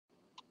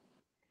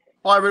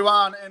Hi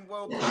everyone, and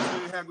welcome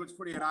to How Good's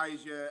Footy in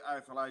Asia,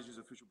 AFL Asia's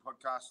official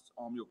podcast.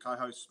 I'm your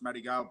co-host,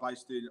 Matty Gale,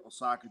 based in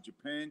Osaka,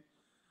 Japan.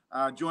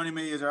 Joining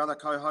me is our other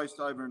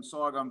co-host over in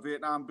Saigon,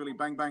 Vietnam, Billy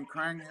Bang Bang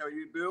Krang. How are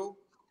you, Bill?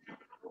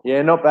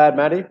 Yeah, not bad,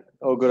 Matty.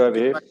 All good over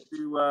here. Back to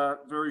you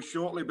very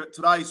shortly, but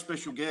today's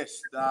special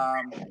guest,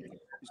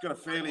 he's got a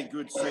fairly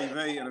good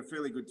CV and a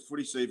fairly good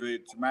footy CV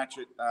to match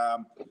it.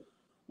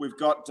 We've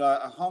got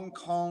a Hong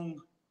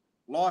Kong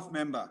life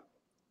member,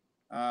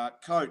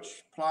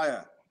 coach,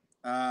 player,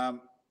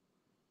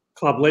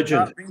 club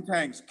legend,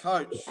 Bintangs,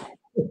 coach,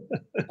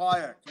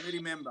 player, committee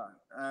member,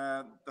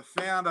 the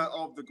founder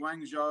of the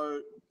Guangzhou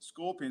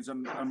Scorpions,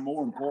 and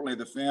more importantly,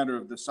 the founder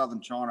of the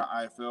Southern China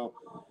AFL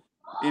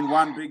in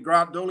one big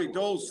Grant Dooley.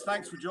 Dools,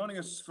 thanks for joining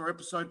us for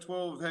episode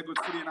 12 of How Good's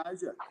Footy in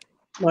Asia.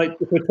 Mate,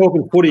 if we're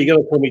talking footy, you got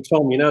to call me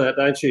Tom. You know that,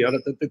 don't you?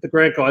 The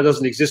Grant guy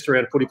doesn't exist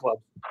around footy club.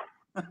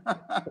 Yeah,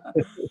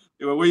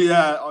 well,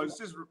 I was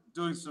just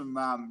doing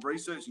some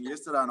researching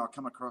yesterday, and I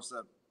come across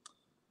a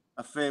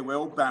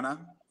farewell banner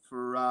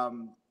for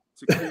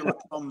Tequila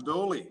Tom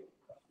Dooley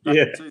back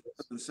in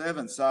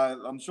 2007.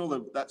 So I'm sure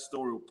that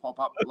story will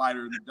pop up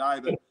later in the day.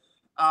 But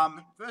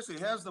firstly,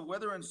 how's the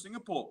weather in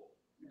Singapore?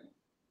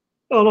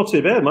 Oh, not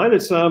too bad, mate.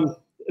 It's Groundhog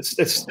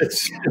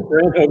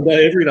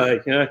Day every day.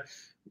 You know,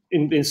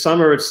 in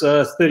summer it's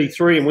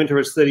 33, in winter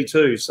it's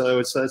 32. So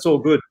it's all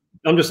good.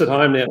 I'm just at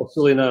home now. We're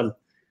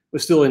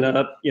still in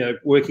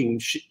working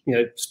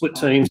split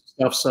teams and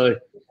stuff. So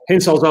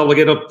hence I was able to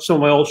get some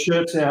of my old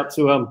shirts out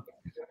to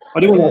I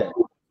didn't want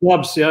to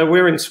clubs,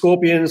 wearing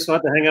Scorpions. So I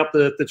had to hang up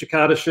the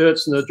Jakarta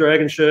shirts and the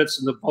Dragon shirts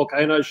and the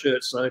Volcano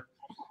shirts. So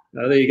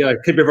there you go.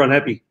 Keep everyone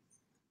happy.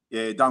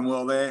 Yeah, done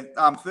well there.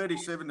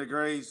 37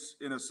 degrees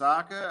in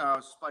Osaka. I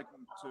was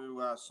speaking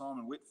to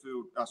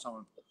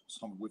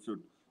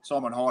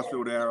Simon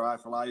Highfield, our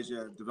AFL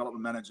Asia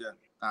development manager,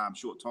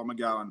 short time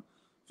ago, and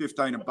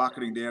 15 and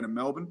bucketing down in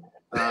Melbourne.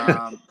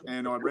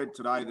 And I read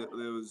today that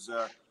there was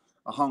a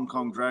Hong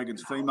Kong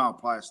Dragons female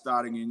player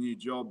starting a new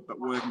job but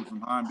working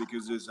from home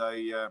because there's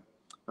a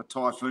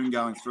typhoon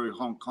going through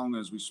Hong Kong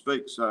as we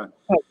speak. So,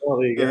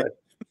 there you go.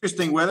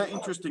 Interesting weather,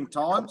 interesting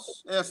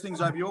times. How's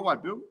things over your way,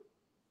 Bill?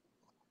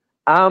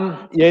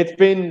 It's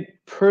been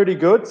pretty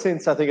good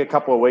since I think a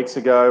couple of weeks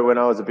ago when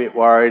I was a bit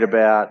worried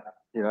about,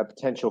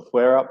 potential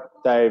flare-up.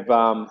 They've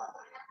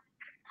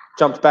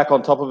jumped back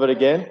on top of it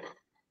again.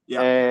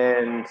 Yeah.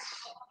 And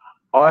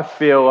I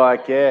feel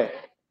like,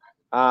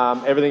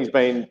 everything's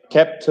been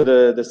kept to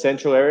the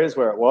central areas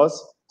where it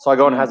was.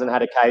 Saigon hasn't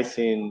had a case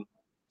in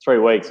 3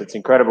 weeks. It's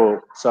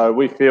incredible. So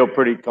we feel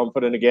pretty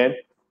confident again.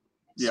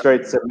 Yep.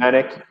 Streets are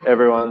manic.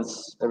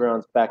 Everyone's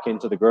back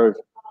into the groove.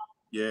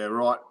 Yeah,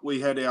 right.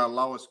 We had our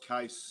lowest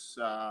case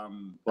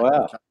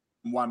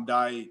one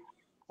day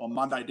on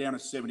Monday down to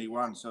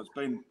 71. So it's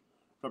been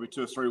probably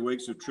 2 or 3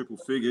 weeks of triple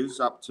figures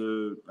up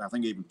to, I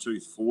think even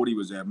 240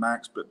 was our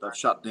max, but they've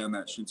shut down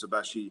that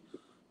Shinsebashi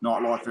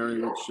nightlife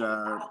area, which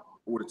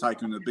would have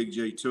taken the Big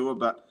G tour.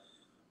 But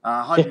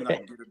hoping they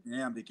can get it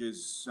down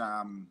because,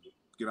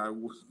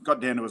 got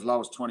down to as low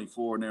as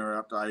 24 and now we're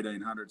up to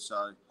 1,800.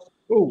 So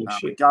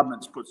the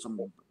government's put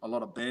a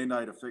lot of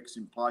Band-Aid effects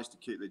in place to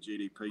keep their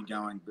GDP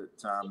going. But,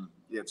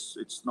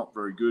 it's not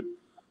very good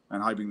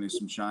and hoping there's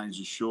some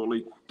changes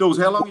shortly. Dools,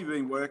 how long have you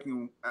been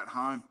working at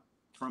home,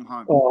 from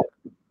home?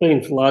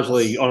 Been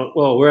largely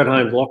we're at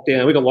home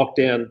lockdown. We got locked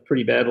down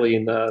pretty badly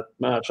in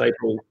March,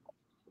 April,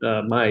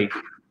 May.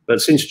 But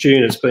since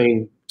June, it's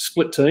been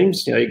split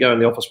teams. You go in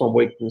the office 1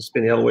 week and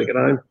spend the other week at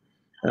home.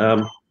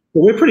 But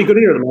we're pretty good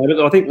here at the moment.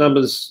 I think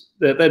numbers,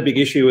 that big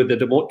issue with the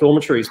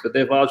dormitories, but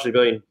they've largely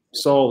been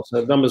solved.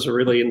 So numbers are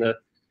really are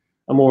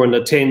more in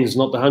the tens,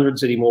 not the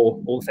hundreds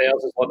anymore, or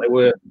thousands like they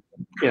were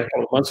a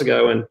couple of months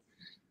ago. And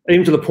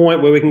even to the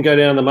point where we can go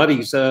down the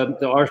muddies, the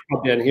Irish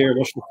club down here, and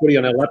watch the footy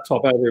on our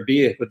laptop over a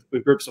beer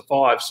with groups of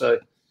 5. So,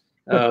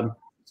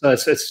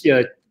 it's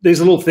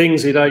these are little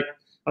things you don't,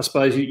 I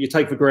suppose, you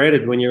take for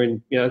granted when you're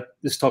in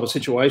this type of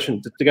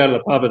situation to go to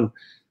the pub and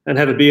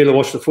have a beer to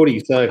watch the footy.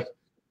 So,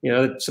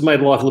 it's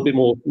made life a little bit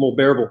more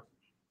bearable.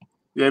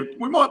 Yeah,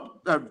 we might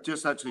have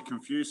just actually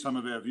confused some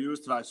of our viewers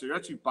today. So you're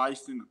actually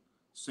based in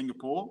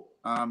Singapore.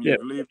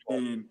 You've lived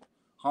in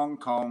Hong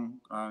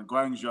Kong,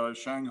 Guangzhou,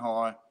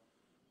 Shanghai,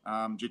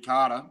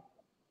 Jakarta,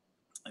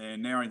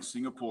 and now in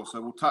Singapore. So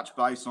we'll touch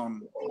base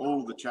on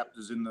all the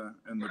chapters in the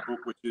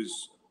book, which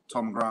is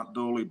Tom Grant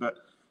Dooley. But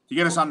to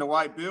get us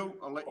underway, Bill,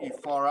 I'll let you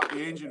fire up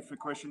the engine for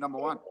question number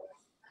 1.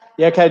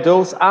 Yeah, okay,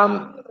 Dools.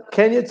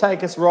 Can you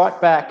take us right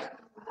back?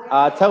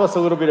 Tell us a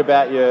little bit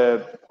about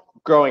your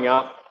growing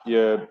up,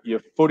 your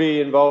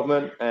footy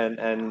involvement,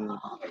 and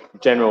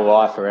general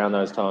life around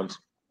those times.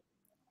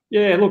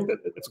 Yeah, look,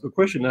 that's a good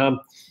question. So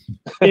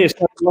I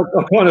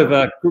kind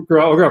of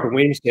grew up in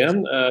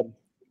Williamstown. I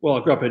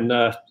grew up in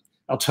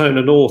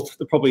Altona North,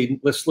 the probably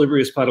less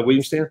salubrious part of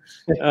Williamstown.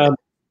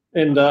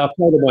 And I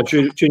played in my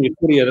junior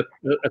footy at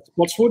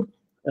Spotswood,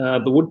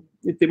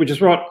 which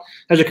is right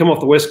as you come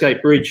off the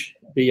Westgate Bridge,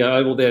 the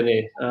oval down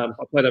there. I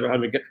played over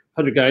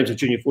 100 games of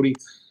junior footy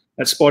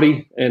at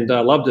Spotty and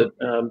loved it.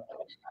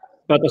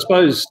 But I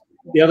suppose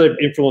the other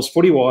influence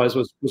footy-wise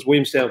was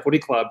Williamstown Footy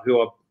Club,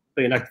 who I've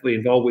been actively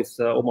involved with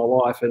all my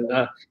life, and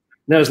that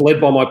was led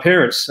by my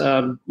parents.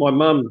 My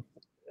mum,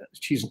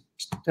 she's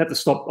had to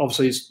stop,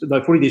 obviously, it's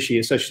no footy this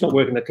year, so she's not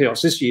working the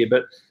kiosk this year,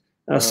 but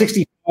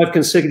 65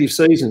 consecutive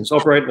seasons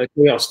operating the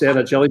kiosk down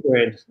at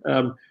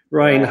Jellybrand,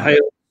 rain, hail,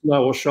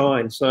 snow or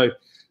shine. So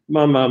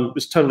Mum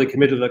was totally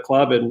committed to the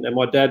club, and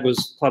my dad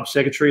was club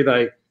secretary.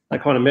 They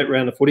kind of met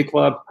around the footy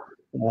club.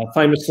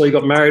 Famously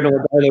got married on the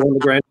day they won the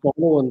grand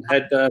final and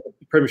had the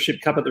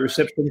Premiership Cup at the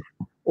reception,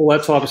 all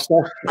that type of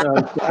stuff.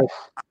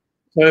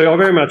 So I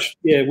very much,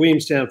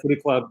 Williamstown Footy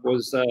Club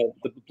was the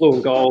blue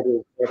and gold,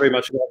 were very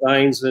much in our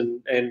veins.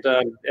 And when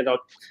I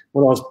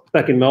was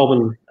back in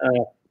Melbourne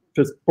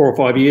for 4 or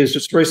 5 years,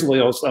 just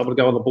recently I was able to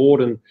go on the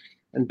board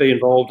and be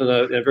involved in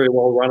a very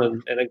well run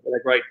and a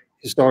great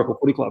historical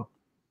footy club.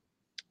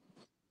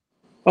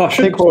 Oh,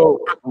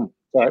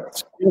 the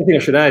other thing I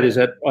should add is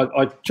that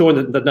I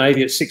joined the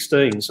Navy at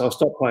 16, so I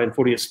stopped playing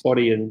footy at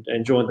Spotty and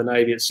joined the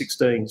Navy at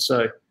 16.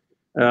 So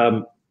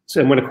I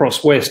went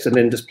across west and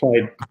then just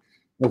played.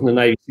 I was in the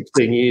Navy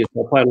 16 years.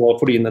 I played a lot of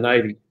footy in the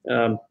Navy.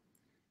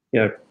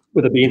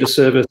 Whether it be into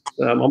service,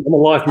 I'm a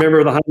life member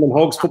of the Harman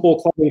Hogs Football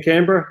Club in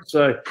Canberra.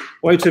 So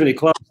way too many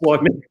clubs.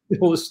 Like all the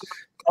clubs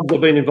I've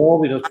been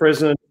involved in as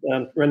president,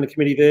 ran the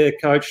committee there,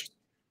 coached,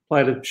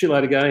 played a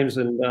shitload of games,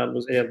 and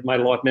was made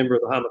a life member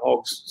of the Harman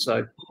Hogs.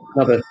 So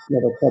another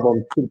club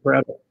I'm pretty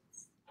proud of.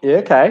 Yeah,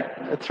 okay.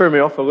 It threw me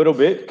off a little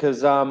bit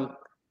because a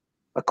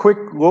quick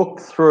look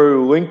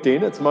through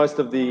LinkedIn, it's most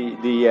of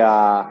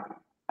the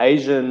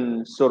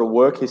Asian sort of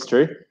work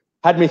history,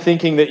 had me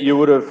thinking that you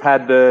would have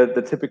had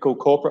the typical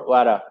corporate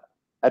ladder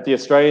at the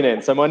Australian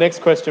end. So my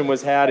next question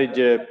was, how did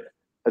your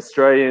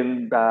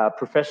Australian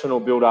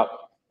professional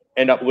build-up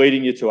end up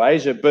leading you to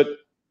Asia? But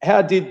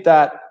how did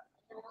that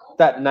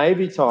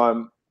Navy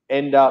time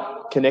end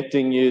up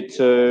connecting you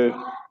to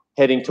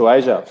heading to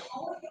Asia?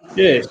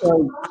 Yeah,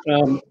 so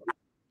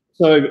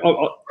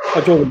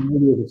I joined the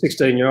Navy as a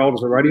 16-year-old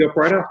as a radio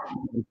operator.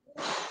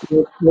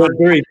 We're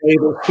very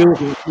valuable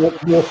skills in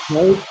North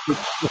Coast,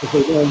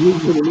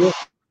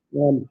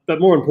 but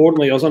more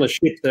importantly, I was on a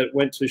ship that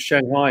went to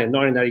Shanghai in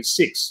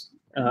 1986,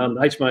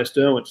 HMAS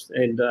Derwent,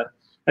 and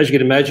as you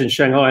can imagine,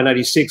 Shanghai in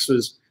 '86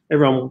 was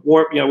everyone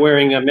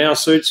wearing Mao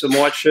suits and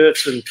white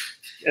shirts, and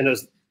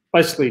there's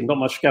basically not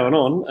much going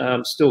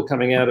on. Still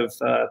coming out of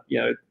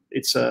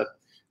it's the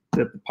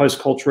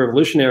post-cultural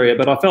revolution area,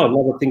 but I fell in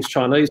love with things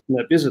Chinese in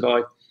that visit.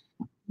 I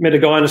met a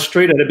guy in the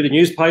street, had a bit of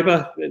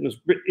newspaper. It was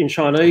written in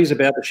Chinese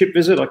about the ship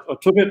visit. I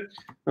took it,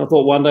 and I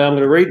thought one day I'm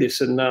going to read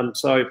this. And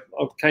so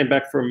I came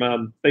back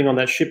from being on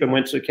that ship and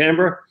went to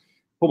Canberra,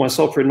 put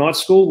myself through night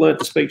school, learned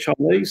to speak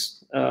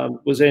Chinese,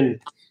 was then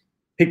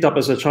picked up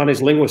as a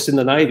Chinese linguist in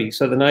the Navy.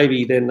 So the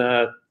Navy then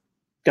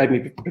gave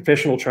me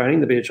professional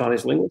training to be a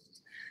Chinese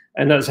linguist.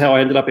 And that's how I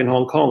ended up in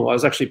Hong Kong. I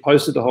was actually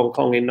posted to Hong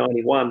Kong in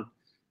 '91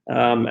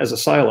 as a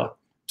sailor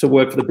to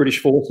work for the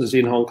British forces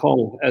in Hong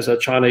Kong as a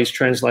Chinese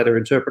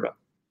translator-interpreter.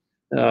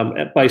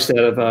 Based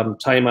out of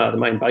Tamar, the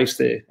main base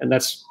there, and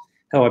that's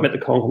how I met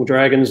the Hong Kong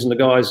Dragons, and the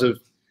guys have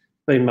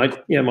been my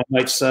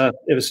mates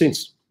ever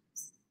since.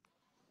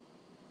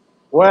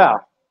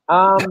 Wow!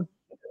 Normal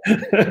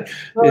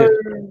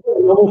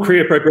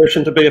career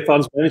progression to be a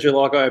funds manager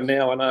like I am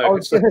now. I know. I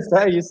was going to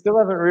say, you still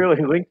haven't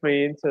really linked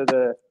me into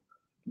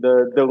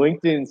the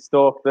LinkedIn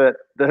stalk that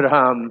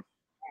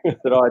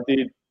I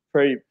did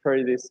pre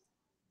this.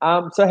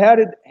 So how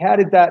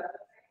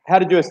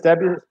did you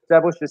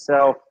establish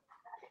yourself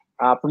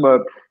from a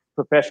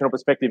professional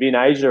perspective in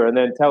Asia, and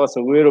then tell us a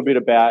little bit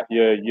about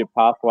your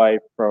pathway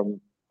from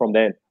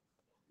then?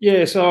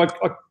 Yeah, so I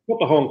got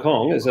to Hong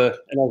Kong and I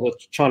was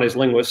a Chinese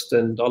linguist,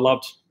 and I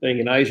loved being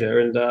in Asia,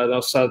 and I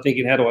started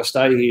thinking, how do I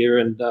stay here?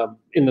 And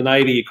in the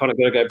Navy, you kind of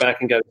got to go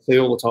back and go to sea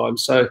all the time.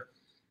 So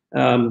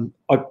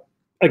I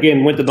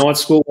again went to night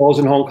school while I was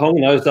in Hong Kong.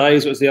 In those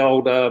days, it was the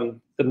old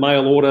the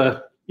mail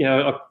order.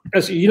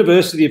 As a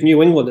University of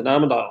New England in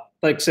Armidale,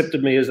 they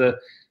accepted me as a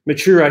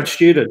mature age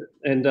student,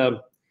 and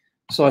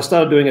so I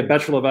started doing a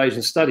Bachelor of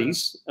Asian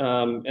Studies,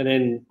 and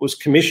then was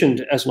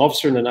commissioned as an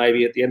officer in the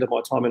Navy at the end of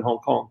my time in Hong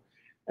Kong.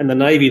 And the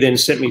Navy then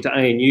sent me to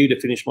ANU to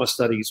finish my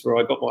studies, where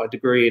I got my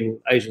degree in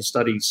Asian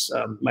Studies,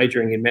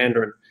 majoring in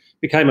Mandarin.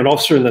 Became an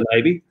officer in the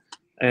Navy,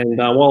 and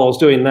while I was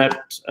doing that,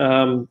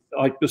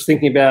 I was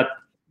thinking about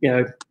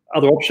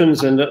other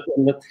options, and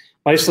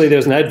basically there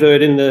was an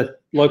advert in the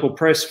local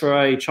press for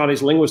a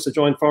Chinese linguist to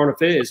join Foreign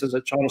Affairs as a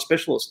China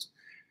specialist.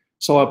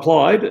 So I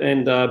applied,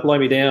 and blow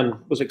me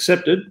down, was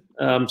accepted.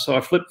 So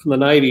I flipped from the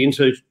Navy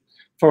into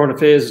Foreign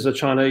Affairs as a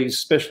Chinese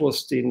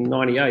specialist in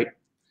 '98,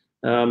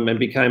 and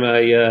became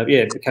a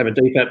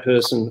DFAT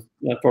person,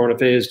 Foreign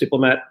Affairs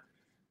diplomat,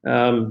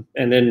 and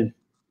then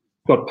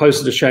got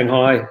posted to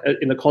Shanghai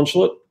in the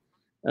consulate.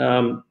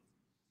 Then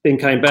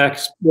came back,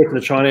 worked in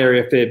the China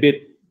area a fair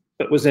bit,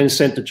 but was then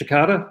sent to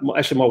Jakarta.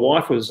 Actually, my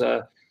wife was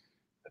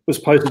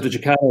posted to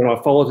Jakarta, and I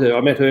followed her.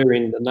 I met her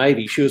in the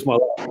Navy. She was my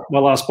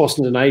last boss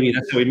in the Navy.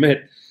 That's how we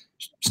met.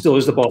 Still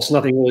is the boss.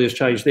 Nothing really has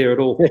changed there at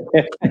all.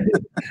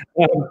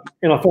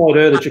 And I followed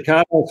her to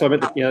Jakarta. So I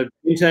met the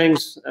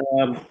Bintangs.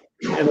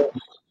 and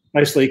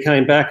basically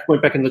came back,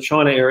 went back in the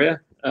China area,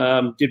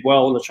 did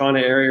well in the China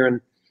area,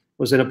 and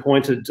was then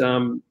appointed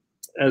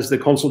as the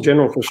Consul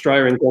General for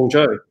Australia in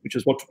Guangzhou, which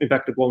is what took me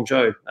back to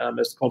Guangzhou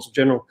as the Consul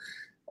General.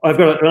 I'm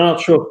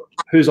not sure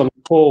who's on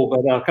the call,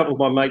 but a couple of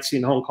my mates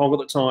in Hong Kong at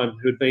the time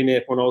who had been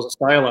there when I was a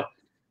sailor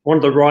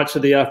wanted to write to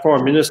the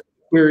Foreign Minister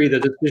to query the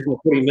decision of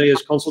putting me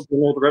as Consul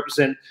General to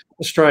represent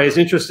Australia's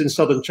interest in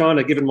southern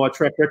China, given my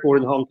track record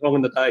in Hong Kong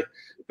in the day.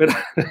 But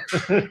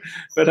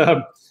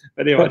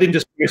anyway, I didn't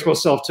just express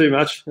myself too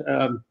much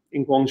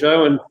in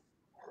Guangzhou.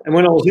 And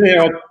when I was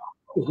there, I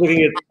was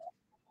looking at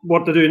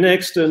what to do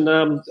next, and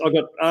I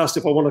got asked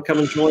if I want to come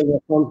and join a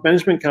funds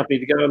management company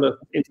to go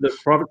into the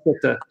private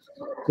sector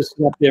to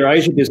set up their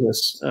Asia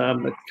business, a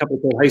company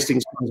called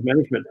Hastings Funds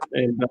Management.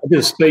 And I did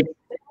a speech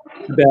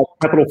about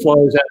capital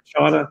flows out of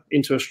China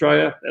into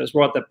Australia. It was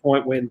right at that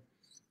point when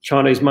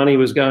Chinese money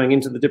was going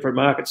into the different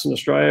markets in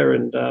Australia,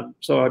 and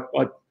so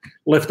I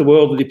left the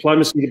world of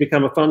diplomacy to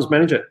become a funds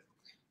manager.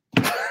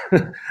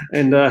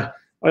 And I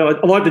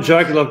like to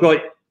joke that I've got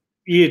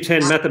year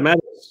 10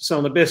 mathematics, so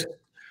I'm the best,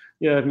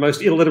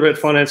 most illiterate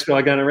finance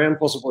guy going around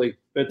possibly.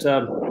 But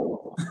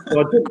so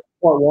I did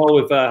quite well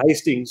with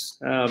Hastings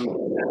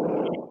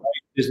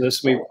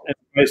business. We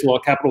raised a lot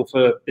of capital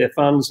for their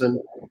funds, and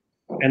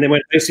then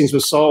when Hastings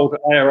was sold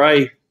to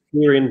ARA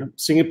here in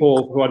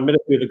Singapore, who I'd met a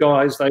few of the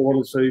guys, they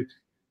wanted to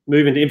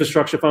move into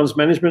infrastructure funds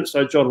management.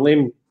 So John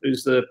Lim,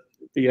 who's the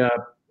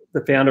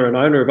founder and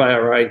owner of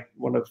ARA,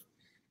 one of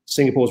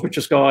Singapore's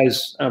richest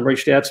guys,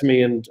 reached out to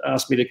me and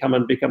asked me to come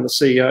and become the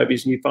CEO of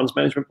his new funds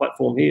management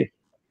platform here.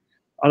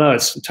 I know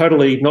it's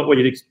totally not where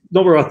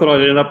I thought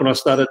I'd end up when I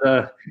started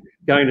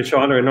going to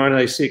China in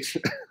 1986.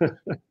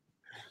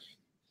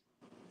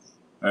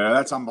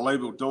 That's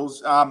unbelievable,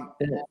 Dools.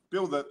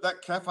 Bill,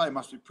 that cafe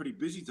must be pretty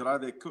busy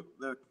today.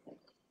 They're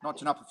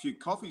notching up a few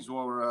coffees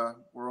while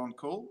we're on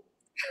call.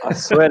 I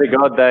swear to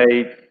God,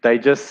 they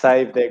just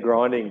saved their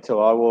grinding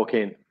till I walk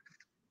in.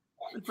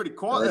 It's been pretty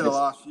quiet there the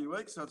last few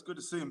weeks, so it's good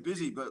to see them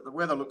busy. But the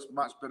weather looks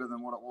much better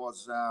than what it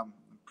was the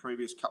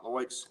previous couple of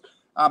weeks.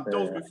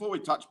 Dools, before we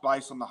touch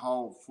base on the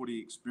whole footy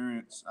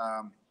experience,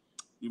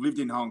 you lived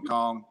in Hong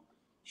Kong,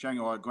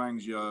 Shanghai,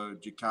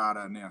 Guangzhou,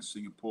 Jakarta, and now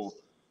Singapore.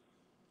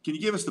 Can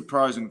you give us the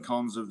pros and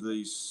cons of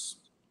these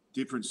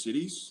different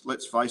cities?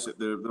 Let's face it,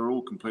 they're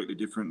all completely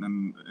different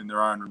in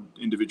their own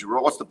individual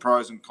role. What's the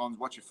pros and cons?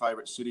 What's your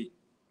favourite city?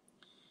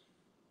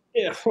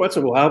 Yeah, well, that's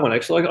a real hard one,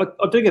 actually.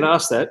 I do get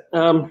asked that.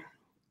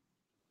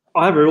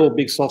 I have a real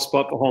big soft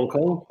spot for Hong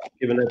Kong,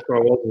 given that's where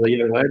I was as a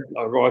young lad.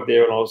 I arrived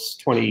there when I was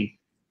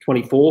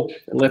 24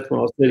 and left when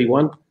I was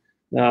 31.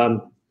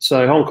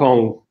 So Hong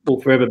Kong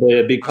will forever be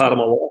a big part of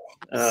my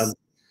life.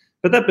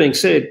 But that being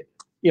said,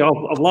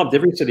 I've loved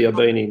every city I've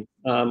been in.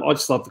 I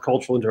just love the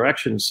cultural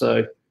interaction.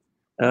 So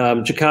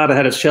Jakarta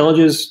had its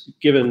challenges,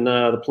 given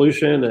the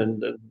pollution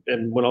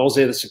and when I was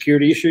there, the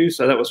security issues.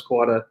 So that was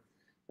quite a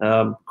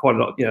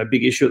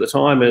big issue at the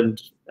time. And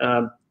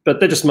but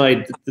that just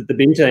made the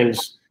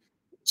Bintangs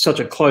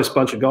such a close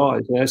bunch of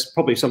guys. It's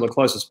probably some of the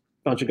closest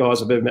bunch of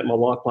guys I've ever met in my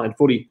life playing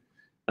footy.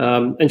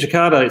 And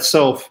Jakarta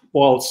itself,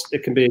 while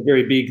it can be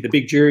the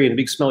big jury and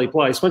big smelly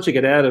place, once you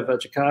get out of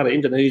Jakarta,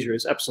 Indonesia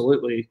is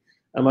absolutely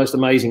a most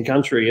amazing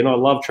country. And I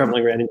love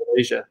traveling around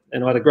Indonesia.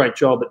 And I had a great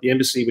job at the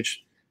embassy,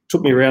 which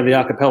took me around the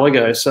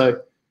archipelago.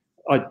 So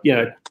I,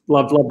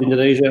 loved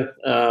Indonesia.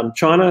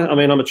 China,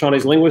 I'm a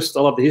Chinese linguist. I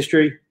love the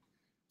history.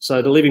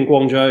 So to live in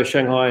Guangzhou,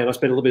 Shanghai, and I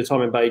spent a little bit of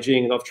time in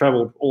Beijing, and I've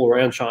traveled all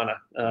around China.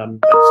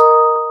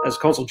 As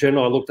Consul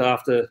General, I looked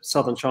after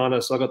southern China,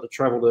 so I got to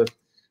travel to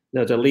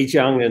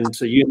Lijiang and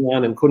to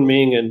Yunnan and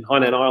Kunming and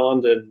Hainan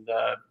Island and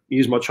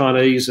use my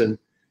Chinese, and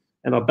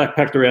I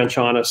backpacked around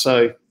China.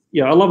 So,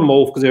 I love them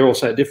all because they're all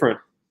so different.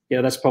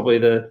 Yeah, that's probably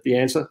the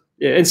answer.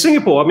 Yeah, and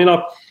Singapore,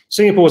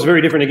 Singapore is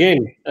very different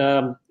again.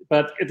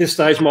 But at this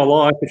stage of my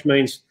life, which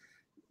means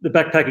the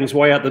backpacking's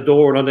way out the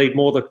door, and I need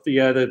more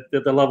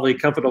the lovely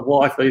comfort of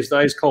life these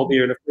days, cold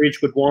beer in a fridge,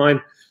 good wine.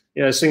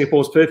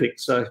 Singapore's perfect.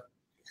 So,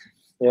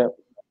 yeah.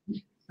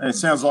 It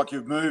sounds like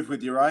you've moved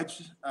with your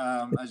age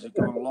as you've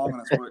gone along,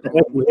 and it's worked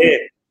along with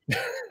you.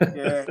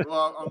 Yeah,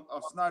 well,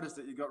 I've noticed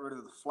that you got rid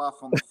of the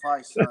fluff on the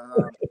face, so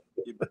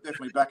you're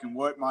definitely back in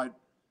work mode.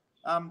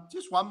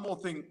 Just one more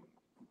thing.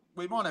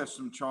 We might have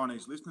some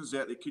Chinese listeners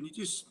out there. Can you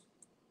just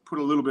put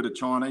a little bit of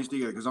Chinese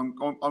together? Because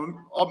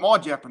my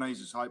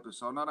Japanese is hopeless,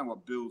 so I don't know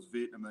what Bill's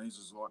Vietnamese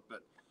is like, but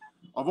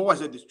I've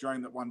always had this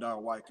dream that one day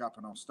I'll wake up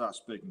and I'll start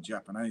speaking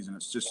Japanese, and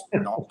it's just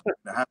not going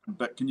to happen.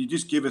 But can you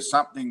just give us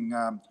something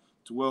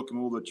to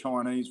welcome all the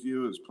Chinese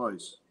viewers,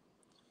 please?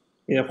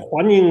 也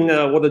欢迎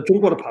我的中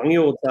国的朋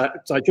友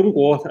在中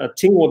国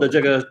听我的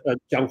这个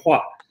讲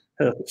话，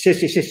谢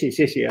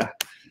谢啊。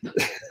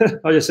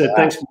I just said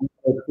thanks for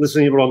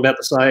listening to what I'm about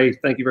to say.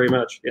 Thank you very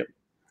much. Yep.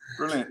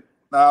 Brilliant.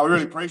 No, I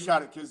really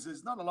appreciate it because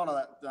there's not a lot of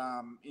that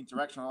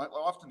interaction. I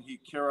often hear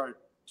Kero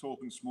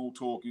talking small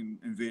talk in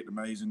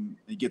Vietnamese, and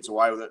he gets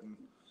away with it, and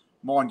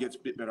mine gets a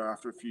bit better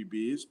after a few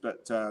beers,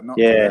 but not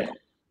today.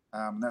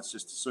 That's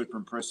just super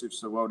impressive,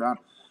 so well done.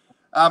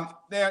 Now,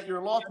 you're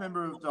a life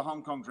member of the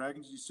Hong Kong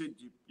Dragons. You said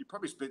you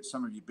probably spent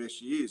some of your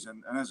best years,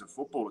 and as a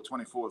footballer,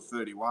 24 to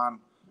 31,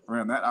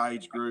 around that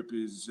age group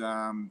is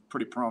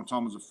pretty prime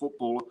time as a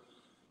footballer.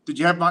 Did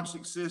you have much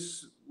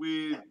success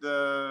with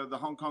the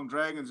Hong Kong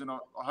Dragons? And I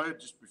heard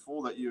just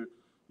before that you're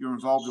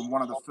involved in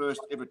one of the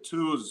first ever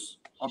tours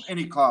of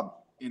any club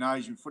in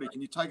Asian footy.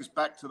 Can you take us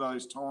back to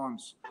those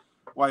times,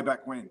 way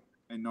back when,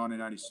 in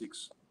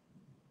 1986?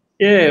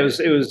 Yeah, it was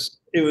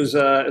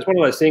one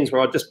of those things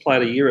where I just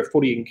played a year of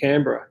footy in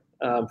Canberra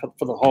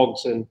for the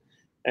Hogs, and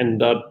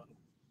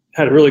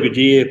had a really good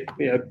year.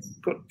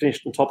 Got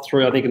finished in top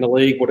 3, I think, in the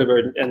league, whatever.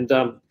 And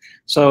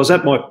so I was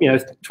at my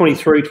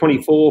 23,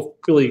 24,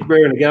 really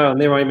raring to go,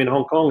 and there I am in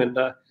Hong Kong. And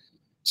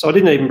so I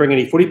didn't even bring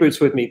any footy boots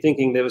with me,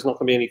 thinking there was not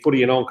going to be any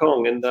footy in Hong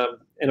Kong. And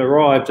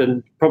arrived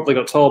and promptly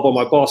got told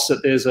by my boss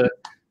that there's a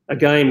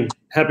game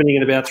happening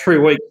in about 3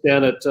 weeks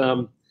down at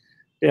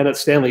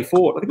Stanley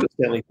Fort. I think it was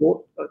Stanley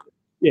Fort.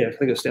 Yeah, I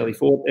think it was Stanley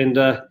Fort. And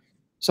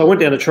so I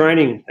went down to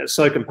training at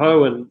Soak and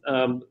Po,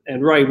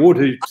 and Ray Wood,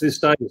 who to this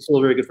day is still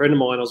a very good friend of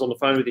mine. I was on the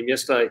phone with him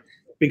yesterday,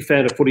 big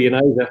fan of footy in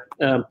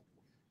Asia.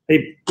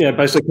 He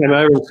basically came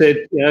over and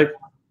said,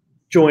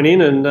 join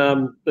in, and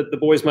the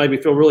boys made me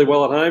feel really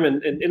well at home.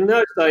 And in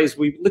those days,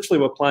 we literally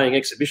were playing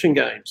exhibition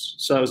games.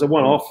 So it was a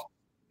one-off.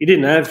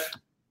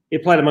 You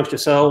played amongst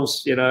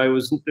yourselves. It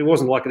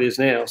wasn't like it is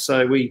now.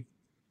 So we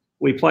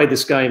played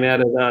this game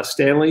out at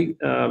Stanley,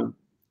 and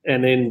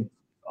then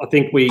I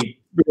think we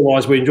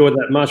realised we enjoyed it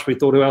that much. We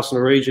thought, who else in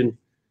the region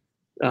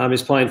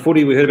is playing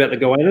footy? We heard about the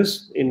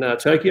Goannas in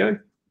Tokyo.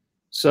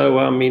 So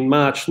in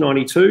March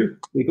 '92,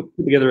 we put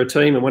together a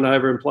team and went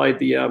over and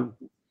played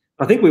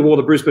I think we wore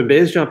the Brisbane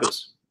Bears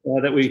jumpers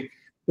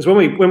because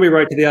when we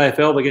wrote to the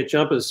AFL to get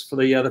jumpers for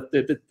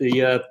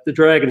the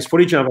Dragons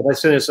footy jumper, they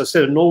sent us a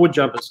set of Norwood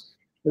jumpers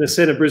and a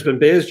set of Brisbane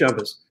Bears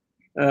jumpers.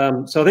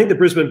 So I think the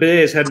Brisbane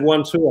Bears had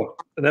one tour,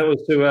 and that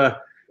was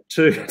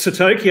to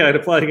Tokyo to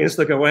play against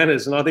the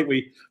Goannas, and I think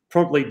we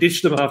promptly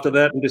ditched them after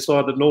that and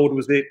decided that Norwood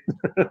was it.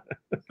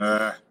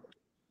 There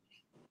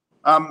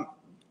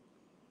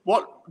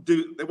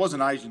was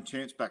an Asian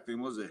chance back then,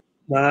 was there?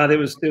 Nah, there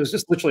was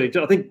just literally,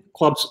 I think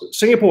clubs.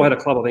 Singapore had a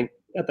club, I think,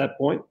 at that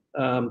point,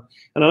 and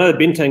I know the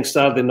Bintangs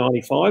started in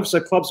 '95, so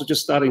clubs were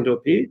just starting to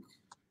appear.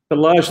 But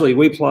largely,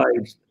 we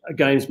played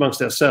games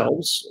amongst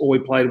ourselves, or we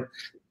played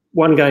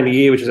one game a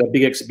year, which is our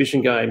big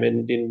exhibition game.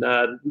 And in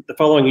the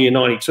following year,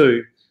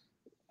 '92.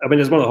 I mean,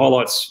 there's one of the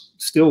highlights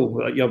still.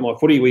 My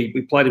footy,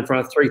 we played in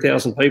front of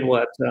 3,000 people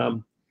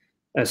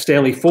at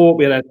Stanley Fort.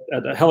 We had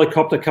a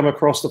helicopter come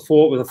across the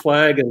fort with a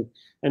flag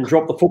and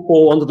drop the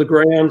football onto the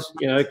ground.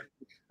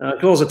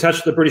 Because I was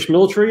attached to the British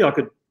military, I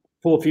could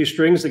pull a few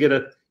strings to get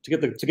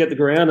the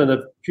ground and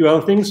a few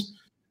other things.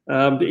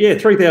 But yeah,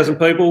 3,000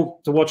 people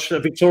to watch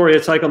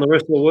Victoria take on the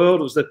rest of the world.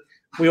 Was that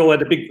we all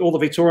had all the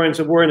Victorians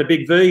were wearing a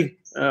big V.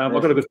 I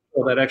got a good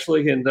feel of that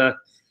actually, and.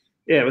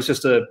 Yeah, it was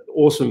just an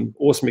awesome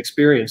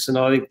experience. And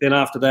I think then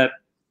after that,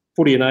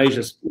 footy in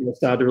Asia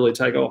started to really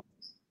take off.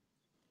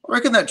 I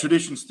reckon that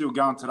tradition's still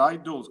going today,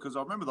 Dools, because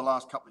I remember the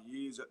last couple of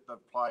years that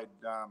they've played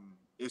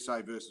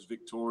SA versus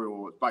Victoria,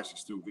 or it's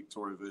basically still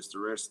Victoria versus the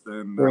rest.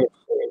 And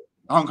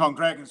Hong Kong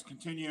Dragons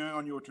continuing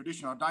on your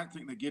tradition. I don't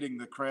think they're getting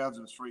the crowds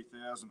of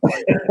 3,000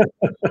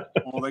 people,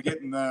 or they're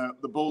getting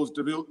the balls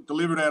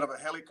delivered out of a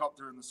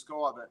helicopter in the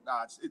sky. But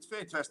no, it's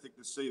fantastic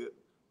to see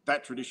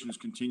that tradition has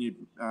continued.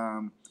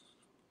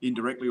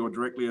 Indirectly or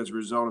directly as a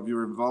result of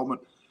your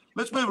involvement.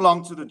 Let's move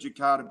along to the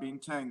Jakarta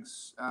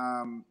Bintangs.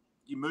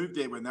 You moved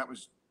there when that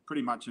was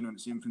pretty much in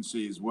its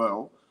infancy as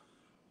well.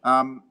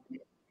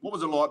 What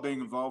was it like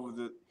being involved with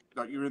it?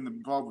 Like you're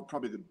involved with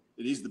probably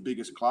it is the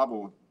biggest club,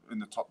 or in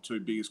the top 2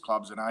 biggest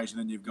clubs in Asia.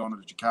 Then you've gone to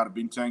the Jakarta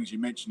Bintangs. You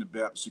mentioned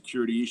about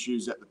security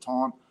issues at the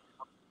time.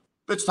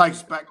 Let's take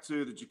us back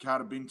to the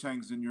Jakarta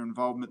Bintangs and your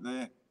involvement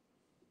there.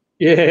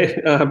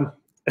 Yeah.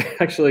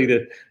 Actually,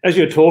 as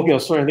you were talking, I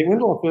was trying to think, when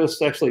did I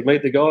first actually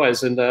meet the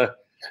guys? And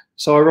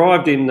so I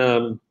arrived in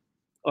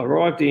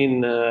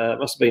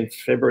must have been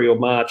February or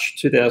March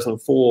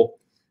 2004,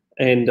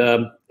 and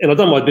I'd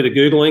done my bit of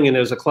Googling, and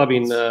there was a club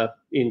in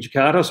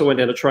Jakarta, so I went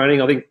down to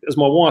training. I think it was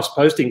my wife's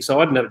posting, so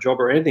I didn't have a job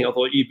or anything. I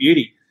thought, you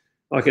beauty,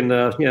 I can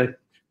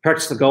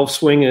practice the golf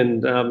swing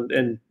and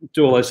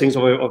do all those things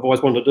I've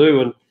always wanted to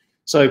do. And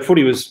so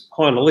footy was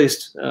high on the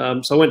list.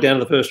 So I went down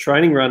to the first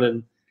training run,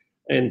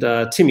 and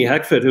Timmy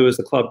Hackford, who was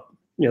the club,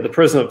 the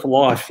president for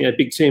life,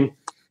 Big Tim,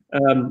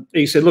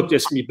 he said, look,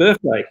 it's my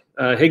birthday.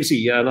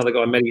 Heggsy, another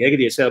guy, Matty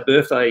Hegarty, it's our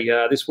birthday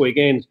this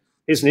weekend.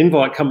 Here's an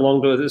invite, come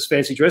along to this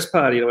fancy dress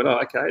party. And I went, oh,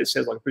 okay, it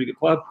sounds like a pretty good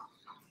club.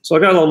 So I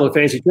go along to the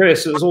fancy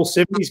dress. It was all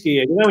 70s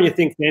gear. When you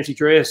think fancy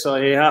dress,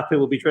 half people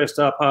will be dressed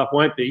up, half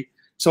won't be.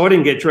 So I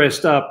didn't get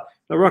dressed up.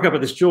 I rock up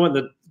at this joint.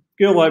 The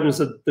girl opens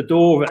the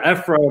door with an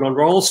afro and on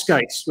roller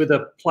skates with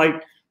a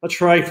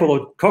tray full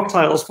of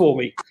cocktails for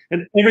me,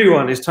 and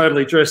everyone is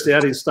totally dressed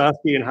out in staff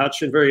gear and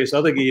hutch and various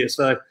other gear.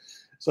 So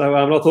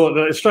I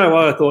thought straight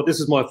away, I thought, this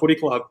is my footy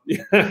club.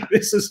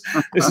 this is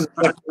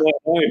exactly what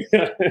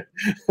I'm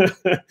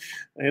doing.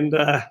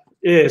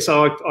 And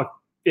so I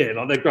yeah,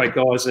 like they're great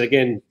guys. And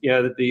again, you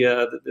know,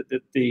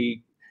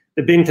 the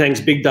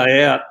Bintangs Big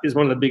Day Out is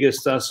one of the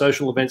biggest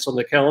social events on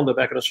the calendar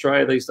back in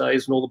Australia these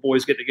days, and all the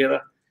boys get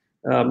together.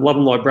 Love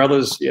them like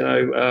brothers. You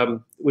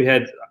know, we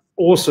had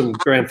awesome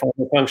grand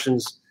final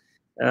functions.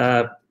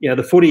 You know,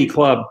 the footy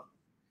club,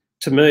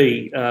 to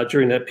me,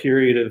 during that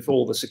period of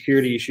all the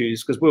security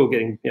issues, because we were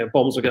getting, you know,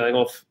 bombs were going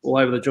off all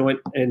over the joint,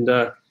 and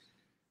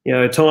you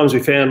know, at times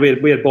we found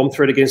we had bomb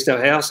threat against our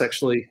house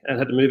actually, and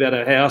had to move out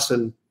our house,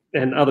 and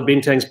other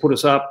Bintangs put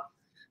us up.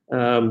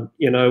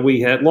 You know, we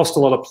had lost a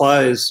lot of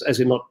players, as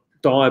in not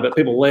die, but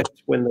people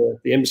left when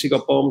the embassy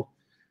got bombed,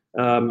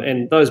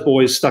 and those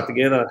boys stuck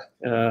together,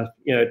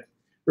 you know,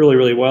 really,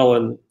 really well,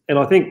 and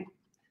I think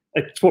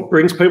it's what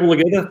brings people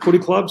together, footy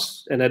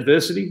clubs and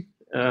adversity.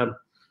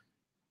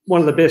 One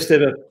of the best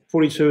ever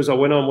footy tours I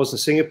went on was to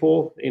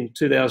Singapore in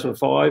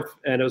 2005,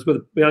 and it was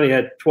we only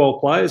had 12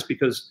 players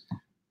because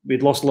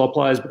we'd lost a lot of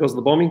players because of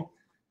the bombing,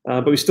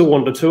 but we still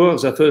wanted to tour. It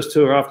was our first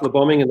tour after the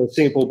bombing, and the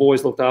Singapore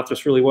boys looked after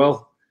us really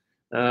well.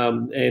 You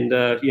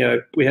know,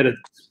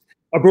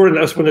 I brought in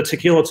us when the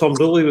tequila Tom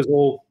Dooley was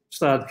all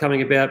started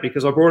coming about,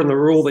 because I brought in the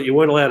rule that you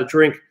weren't allowed to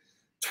drink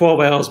 12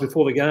 hours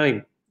before the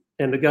game,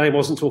 and the game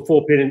wasn't until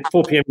 4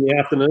 p.m. in the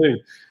afternoon.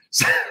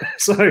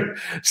 So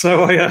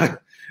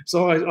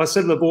I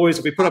said to the boys,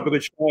 if we put up a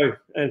good show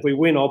and if we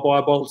win, I'll buy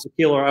a bottle of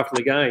tequila after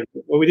the game.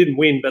 Well, we didn't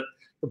win, but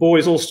the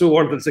boys all still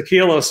wanted the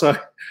tequila, so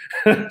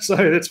that's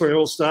where it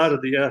all started.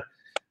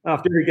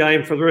 After every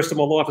game for the rest of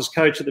my life as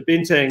coach at the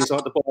Bintangs, I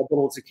had to buy a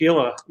bottle of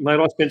tequila. Mate,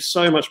 I spent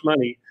so much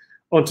money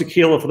on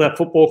tequila for that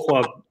football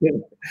club, you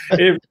know,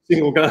 every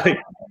single game.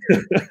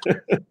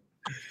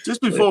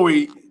 Just before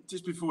we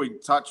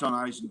touch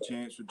on Asian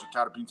champs with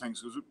Jakarta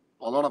Bintangs, because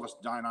a lot of us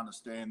don't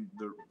understand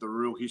the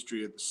real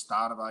history at the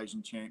start of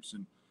Asian champs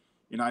and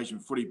in Asian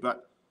footy,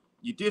 but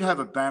you did have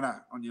a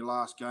banner on your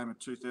last game in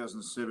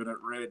 2007. It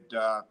read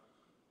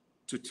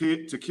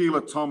Tequila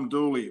Tom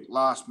Dooley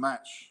last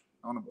match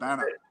on a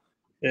banner.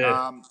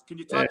 Yeah. Can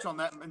you touch on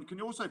that, and can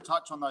you also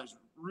touch on those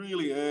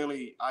really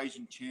early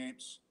Asian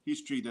champs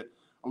history that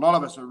a lot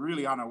of us are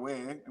really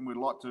unaware, and we'd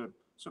like to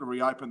sort of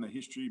reopen the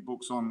history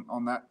books on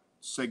that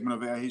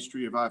segment of our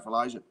history of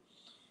AFL Asia?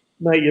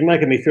 Mate, you're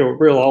making me feel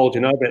real old.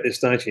 You know about this,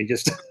 don't you?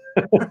 Just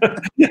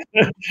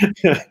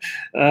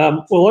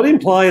well, I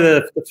didn't play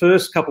the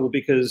first couple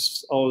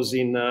because I was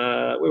in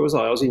where was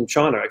I? I was in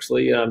China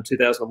actually.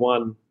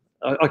 2001.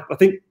 I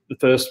think the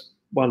first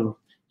one.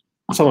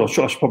 Someone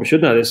I probably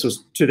should know this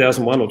was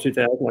 2001 or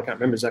 2000. I can't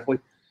remember exactly.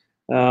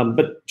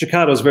 But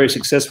Jakarta was very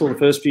successful the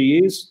first few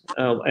years,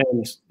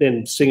 and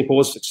then Singapore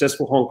was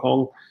successful. Hong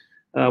Kong.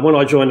 When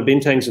I joined the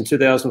Bintangs in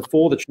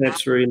 2004, the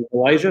champs were in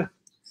Malaysia.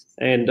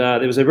 And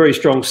there was a very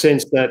strong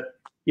sense that,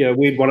 you know,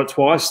 we'd won it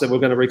twice, that we're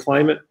going to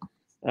reclaim it.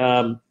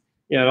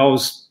 You know, I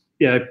was,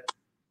 you know,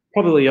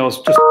 probably I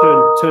was just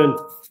turned,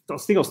 I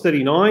think I was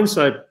 39,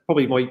 so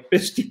probably my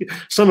best.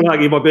 Some would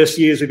argue my best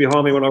years were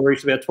behind me when I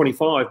reached about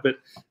 25. But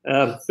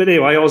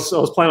anyway, I was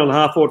playing on the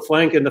half-forward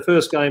flank, and the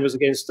first game was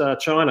against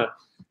China.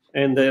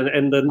 And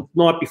the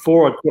night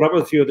before, I'd caught up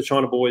with a few of the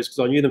China boys because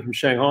I knew them from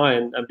Shanghai,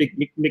 and Big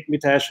Mick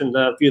Mitash and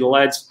a few of the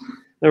lads.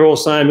 They're all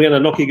saying, we're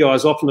going to knock you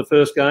guys off in the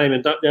first game,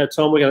 and, you know,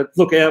 Tom, we're going to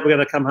look out, we're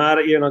going to come hard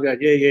at you. And I go,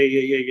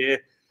 yeah.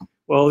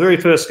 Well, the very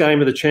first game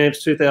of the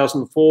champs,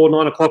 2004,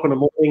 9 o'clock in the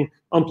morning,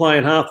 I'm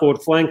playing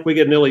half-forward flank. We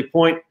get an early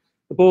point.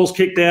 The ball's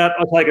kicked out.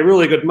 I take a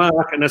really good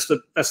mark, and that's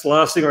the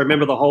last thing I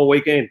remember the whole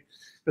weekend.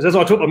 Because as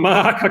I took the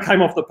mark, I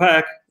came off the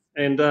pack,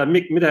 and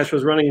Mick Mitash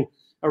was running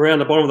around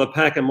the bottom of the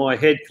pack, and my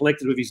head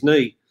connected with his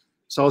knee.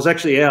 So I was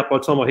actually out by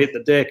the time I hit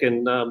the deck,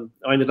 and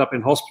I ended up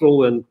in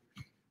hospital and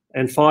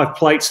 5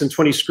 plates and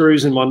 20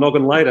 screws in my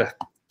noggin later.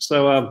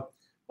 So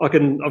I've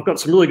got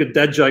some really good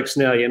dad jokes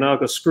now. You know, I've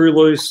got screw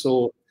loose,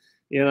 or,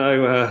 you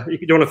know,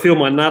 you want to feel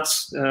my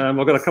nuts. I've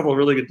got a couple of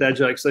really good dad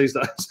jokes these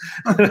days.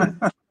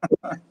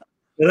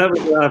 That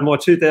was my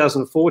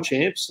 2004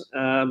 champs.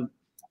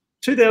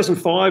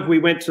 2005, we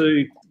went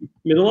to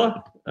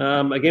Manila.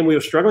 Again, we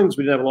were struggling because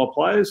we didn't have a lot of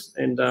players,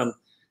 and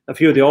a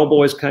few of the old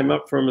boys came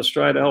up from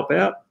Australia to help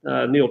out.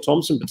 Neil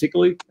Thompson,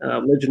 particularly,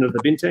 legend of the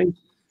Bintangs.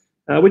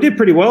 We did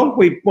pretty well.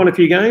 We won a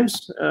few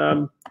games,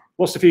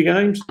 lost a few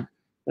games.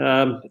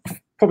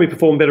 Probably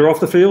performed better off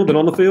the field than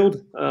on the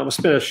field. I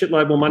spent a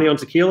shitload more money on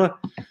tequila,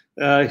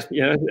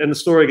 you know, and the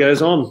story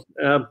goes on.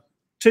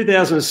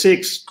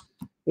 2006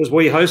 was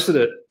we hosted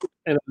it,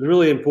 and it was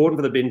really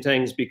important for the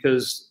Bintangs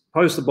because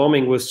post the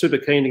bombing, we're super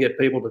keen to get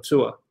people to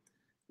tour.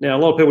 Now, a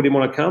lot of people didn't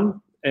want to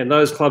come, and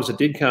those clubs that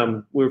did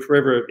come were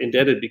forever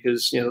indebted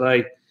because, you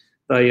know,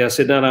 they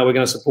said, no, we're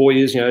going to support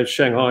you. You know,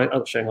 Shanghai,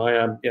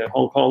 you know,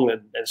 Hong Kong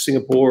and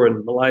Singapore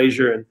and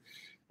Malaysia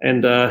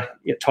and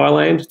yeah,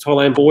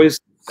 Thailand boys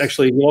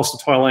actually lost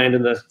to Thailand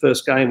in the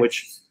first game,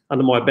 which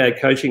under my bad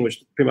coaching,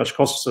 which pretty much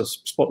cost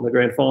us a spot in the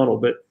grand final.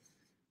 But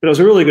it was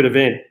a really good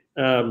event.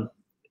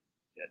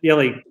 The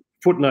only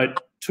footnote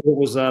to it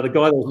was the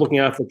guy that was looking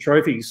after the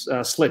trophies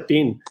slept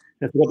in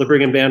and forgot to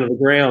bring him down to the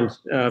ground.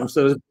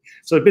 So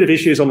a bit of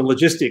issues on the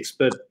logistics,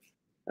 but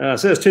so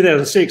that was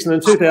 2006. And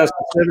then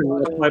 2007,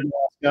 when I played my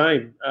last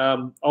game,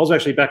 I was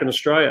actually back in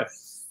Australia.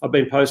 I've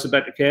been posted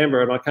back to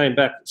Canberra, and I came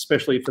back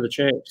especially for the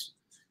champs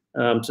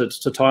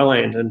to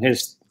Thailand, and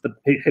hence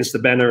the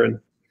banner.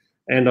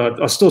 And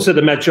I still said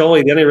to Matt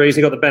Jolly, the only reason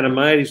he got the banner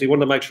made is he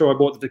wanted to make sure I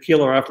bought the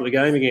tequila after the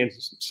game again.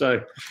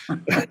 So,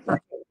 but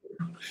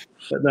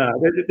no,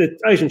 the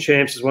Asian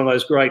Champs is one of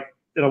those great.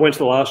 And I went to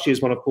the last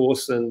year's one, of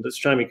course, and it's a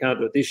shame we can't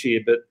do it this year.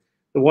 But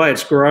the way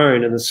it's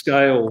grown and the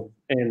scale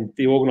and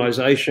the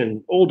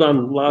organisation, all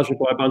done largely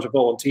by a bunch of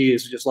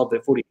volunteers who just love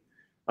their footy.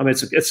 I mean,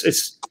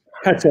 it's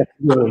hats off to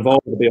everyone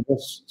involved, to be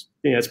honest.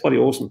 Yeah, it's bloody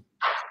awesome.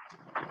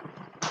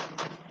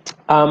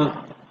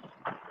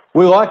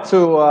 We like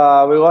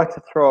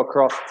to throw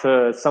across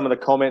to some of the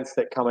comments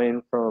that come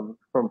in from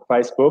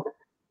Facebook,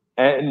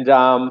 and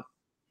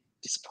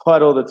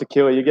despite all the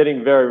tequila, you're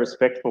getting very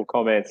respectful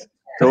comments.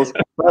 But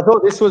I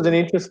thought this was an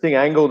interesting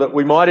angle that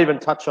we might even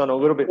touch on a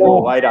little bit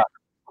more later.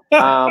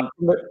 From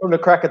the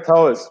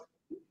Krakatoas.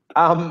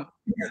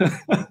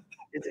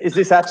 Is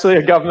this actually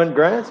a government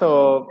grant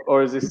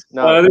or is this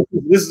no?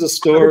 This is a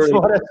story. I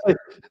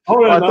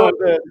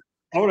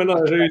want to know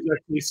who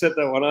actually set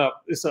that one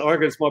up. I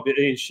reckon this might be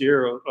Ian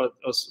Shearer. I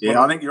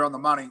think you're on the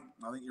money.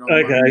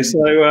 Okay, so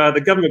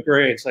the government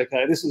grants.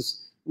 Okay, this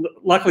is.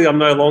 Luckily, I'm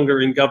no longer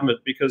in government,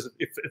 because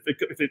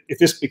if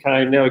this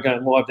became, now we're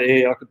going live to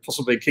air, I could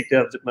possibly be kicked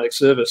out of diplomatic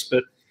service.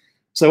 But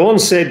so on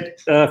said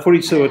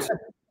footy tour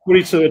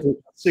to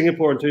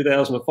Singapore in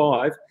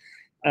 2005.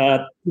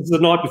 This is the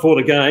night before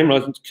the game. I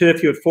was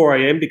curfew at 4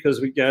 a.m. because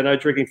we go no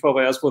drinking 12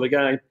 hours before the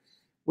game.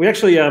 We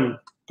actually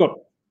got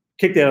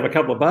kicked out of a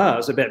couple of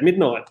bars about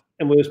midnight,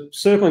 and we were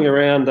circling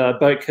around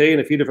Boat Quay and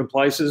a few different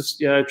places,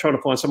 trying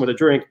to find somewhere to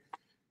drink.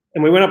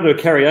 And we went up to a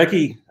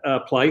karaoke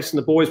place, and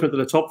the boys went to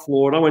the top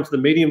floor, and I went to the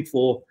medium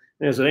floor,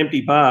 and there's an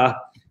empty bar,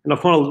 and I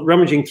found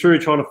rummaging through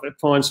trying to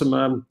find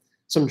some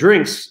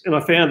drinks, and I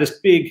found this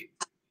big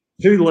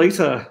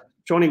 2-litre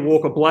Johnny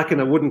Walker Black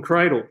in a wooden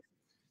cradle.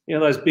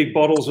 Those big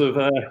bottles of,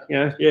 And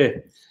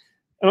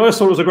I just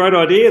thought it was a great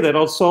idea that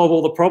I'd solve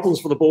all the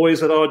problems for the boys,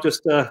 that I'd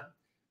just,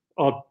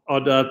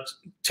 I'd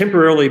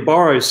temporarily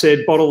borrow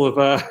said bottle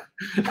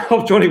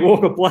of Johnny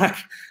Walker Black.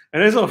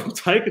 And as I've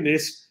taken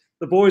this,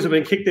 the boys have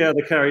been kicked out of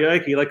the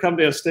karaoke. They come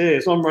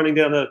downstairs. I'm running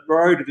down the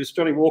road with this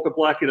Johnny Walker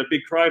Black in a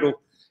big cradle.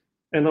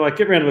 And I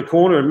get around to the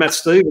corner, and Matt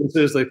Stevens,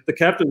 who's the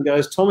captain,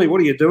 goes, "Tommy,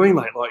 what are you doing,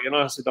 mate?"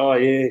 I said, "Oh,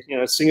 yeah,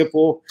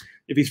 Singapore.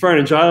 If he's thrown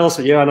in jail," I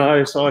said, "Yeah, I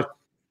know." So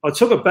I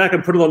took it back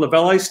and put it on the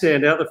valet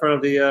stand out the front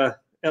of the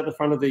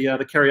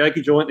the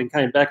karaoke joint, and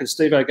came back, and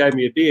Steve-O gave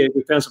me a beer.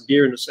 We found some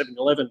beer in the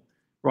 7-Eleven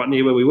right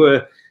near where we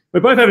were. We're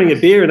both having a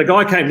beer, and a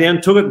guy came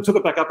down, took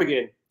it back up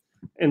again.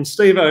 And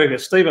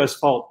Steve-O's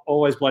fault.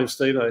 Always blame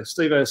Steve-O.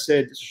 Steve-O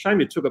said, "It's a shame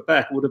you took it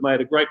back. It would have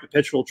made a great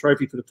perpetual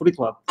trophy for the footy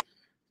club."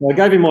 So I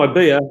gave him my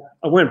beer.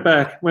 I went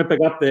back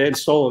up there and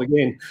stole it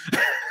again.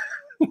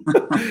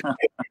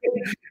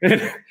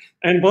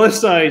 and by this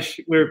stage,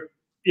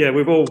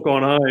 we've all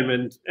gone home,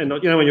 and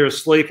when you're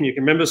asleep and you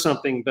can remember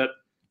something, but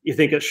you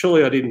think,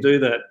 surely I didn't do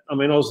that. I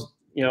mean, I was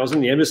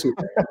in the embassy,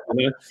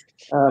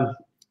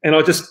 and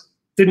I just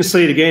didn't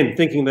see it again,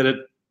 thinking that it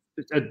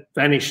had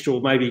vanished,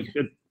 or maybe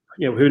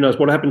who knows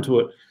what happened to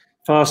it.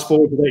 Fast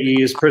forward to that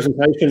year's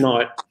presentation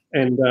night,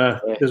 and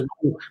there's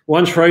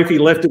one trophy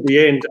left at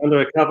the end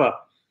under a cover,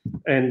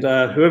 and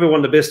whoever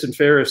won the best and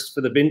fairest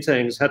for the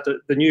Bintangs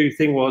the new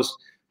thing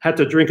had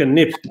to drink a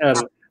nip out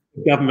of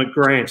the government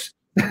grant.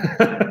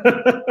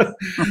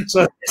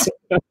 so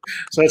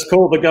it's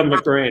called the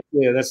government grant.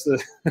 Yeah, that's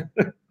the.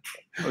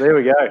 Well, there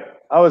we go.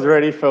 I was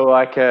ready for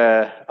I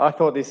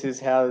thought this is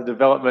how the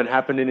development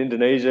happened in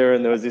Indonesia,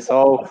 and there was this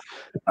whole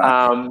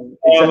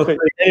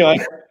anyway.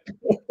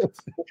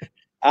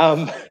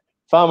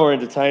 Far more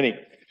entertaining.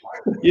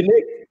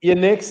 Your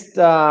next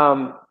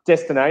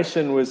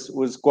destination was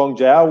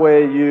Guangzhou,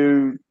 where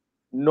you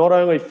not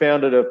only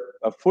founded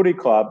a footy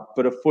club,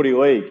 but a footy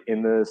league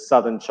in the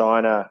Southern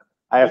China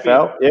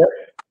AFL. Yeah.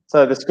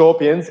 So the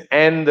Scorpions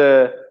and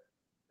the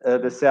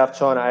South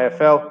China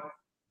AFL.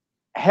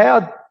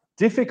 How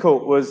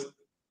difficult was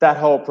that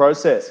whole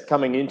process,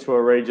 coming into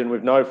a region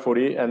with no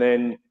footy, and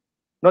then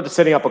not just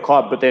setting up a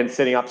club, but then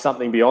setting up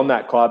something beyond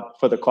that club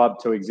for the club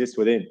to exist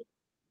within?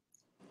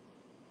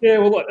 Yeah,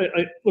 well,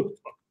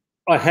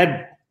 I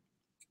had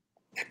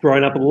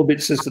grown up a little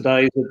bit since the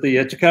days of the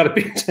Jakarta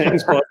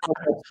Bintangs.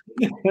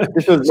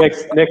 This was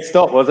next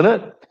stop, wasn't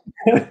it?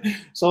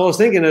 So I was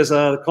thinking, as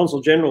the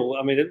Consul General,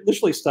 I mean, it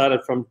literally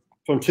started from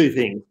two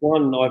things.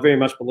 One, I very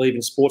much believe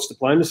in sports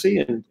diplomacy,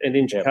 and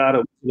in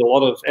Jakarta, a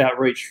lot of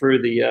outreach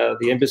through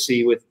the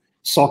embassy with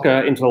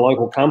soccer into the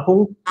local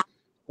kampung.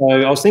 So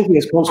I was thinking,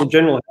 as Consul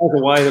General, how's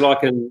a way that I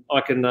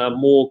can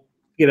more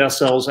get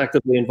ourselves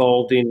actively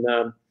involved in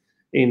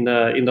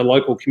the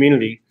local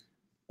community,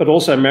 but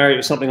also marry it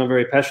with something I'm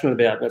very passionate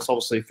about. And that's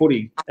obviously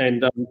footy.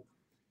 And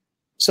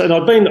so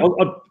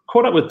I'd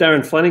caught up with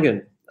Darren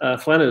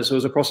Flanners, who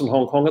was across in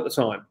Hong Kong at the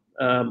time.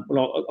 I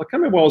can't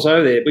remember why I was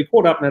over there. We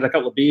caught up and had a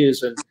couple of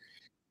beers,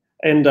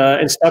 and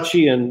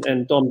Stutchy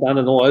and Don Dunn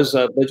and all those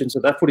legends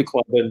of that footy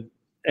club.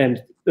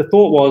 And the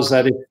thought was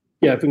that if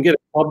we can get a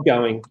club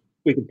going,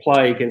 we could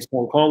play against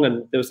Hong Kong,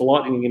 and there was the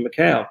Lightning in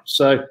Macau.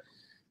 So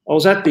I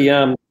was at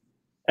an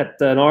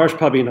Irish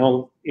pub in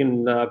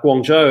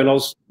Guangzhou, and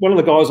one of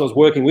the guys I was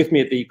working with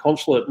me at the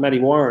consulate, Matty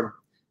Warren,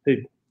 who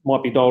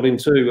might be dialed in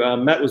too.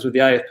 Matt was with the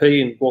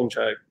AFP in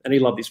Guangzhou, and he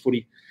loved his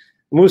footy.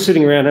 And we were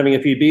sitting around having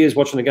a few beers,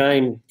 watching the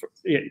game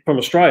from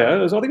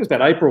Australia. I think it was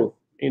about April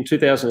in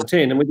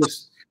 2010, and we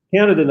just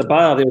counted in the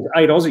bar. There was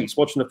 8 Aussies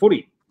watching the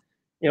footy,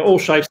 all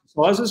shapes and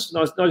sizes.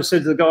 And I just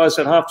said to the guys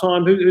at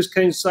halftime, "Who's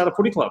keen to start a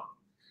footy club?"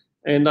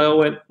 And they all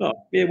went, "Oh,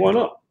 yeah, why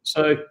not?"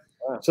 So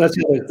that's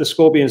how the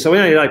Scorpions. So we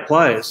only had 8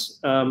 players,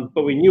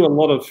 but we knew a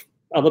lot of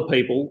other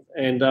people,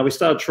 and we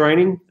started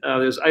training. There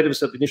was 8 of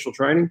us at the initial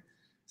training,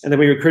 and then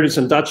we recruited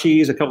some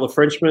Dutchies, a couple of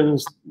Frenchmen,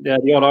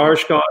 the odd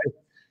Irish guy,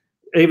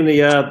 even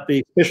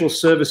the special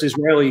service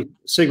Israeli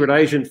secret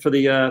agent for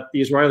the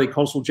Israeli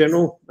consul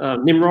general,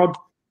 Nimrod.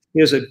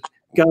 He was a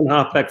gun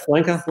halfback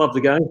flanker, loved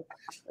the game.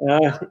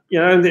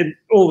 And then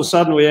all of a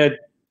sudden we had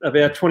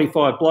about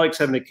 25 blokes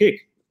having a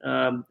kick,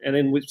 and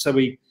then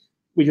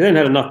we then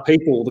had enough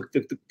people.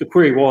 The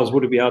query was,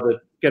 would we be able to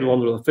get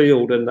along to the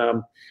field? And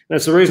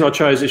that's the reason I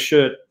chose this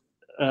shirt,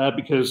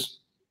 because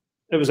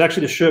it was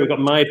actually the shirt we got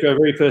made for our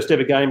very first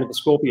ever game with the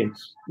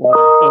Scorpions.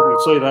 You can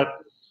see that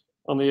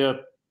on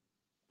the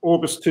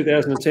August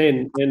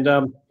 2010.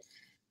 And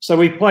so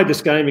we played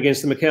this game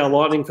against the Macau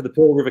Lightning for the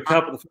Pearl River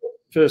Cup, the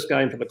first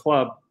game for the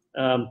club.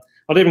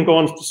 I'd even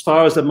gone as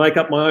far as to make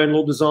up my own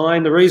little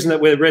design. The reason that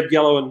we're red,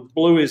 yellow, and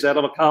blue is that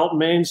I'm a Carlton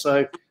man,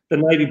 so the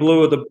navy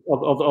blue of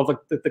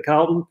the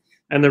Carlton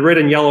and the red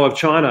and yellow of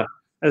China,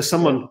 as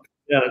someone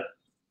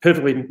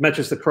perfectly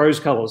matches the Crows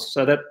colours.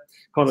 So that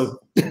kind of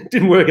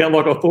didn't work out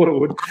like I thought it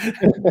would.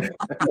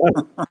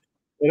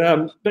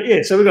 But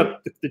yeah, so we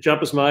got the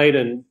jumpers made,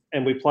 and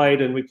we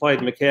played in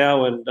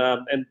Macau, and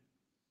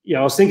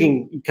I was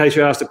thinking, in case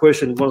you asked a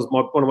question,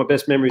 one of my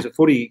best memories of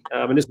footy,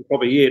 and this is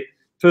probably it.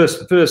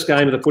 First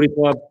game of the footy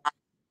club.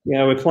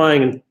 We're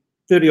playing in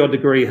 30-odd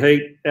degree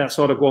heat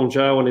outside of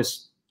Guangzhou on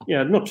this,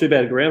 not too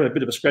bad ground, a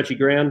bit of a scratchy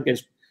ground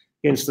against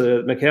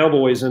the Macau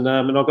boys, and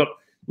I got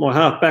my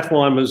half back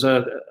line was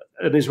an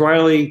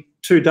Israeli,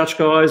 2 Dutch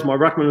guys. My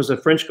ruckman was a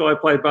French guy who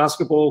played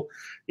basketball.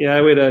 We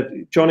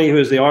had Johnny, who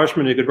was the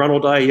Irishman who could run all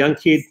day, a young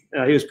kid.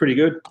 He was pretty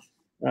good.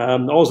 I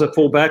was at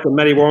full back and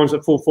Matty Warren's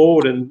at full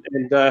forward, and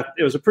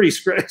it was a pretty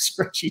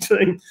scratchy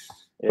team.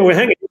 Yeah. But we're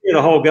hanging in there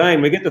the whole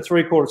game. We get to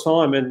 3/4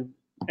 time, and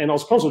I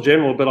was consul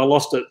general, but I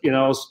lost it.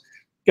 I was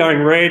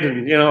going red,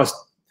 and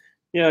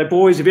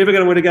boys, if you're ever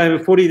going to win a game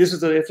of footy, this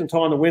is the effing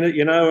time to win it.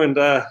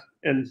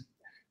 And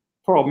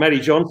poor old Matty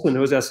Johnson,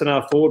 who was our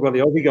centre forward, one of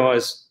the Aussie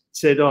guys,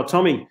 said, "Oh,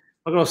 Tommy,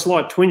 I've got a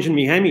slight twinge in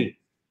me hammy,"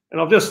 and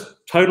I've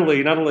just totally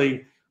and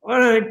utterly, I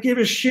don't give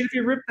a shit if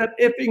you rip that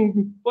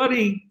effing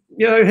bloody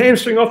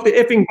hamstring off the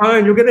effing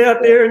bone. You'll get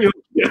out there and you'll.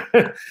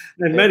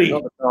 And Matty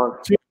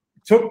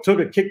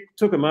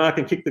took a mark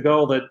and kicked the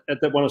goal that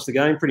won us the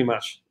game pretty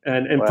much,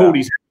 and pulled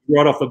his head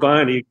right off the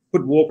bone. He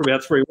couldn't walk for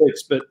about 3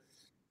 weeks, but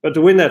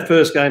to win that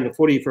first game of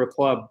footy for a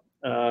club,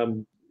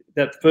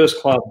 that first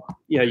club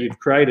you've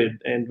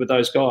created, and with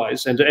those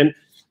guys, and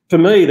for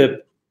me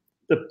the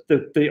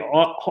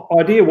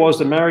idea was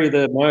to marry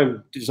my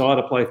own desire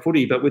to play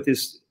footy, but with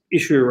this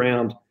issue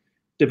around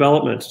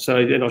development. So,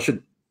 and I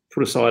should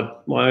put aside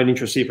my own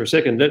interest here for a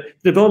second. The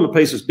development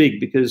piece is big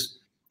because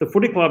the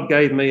footy club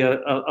gave me a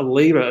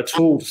lever, a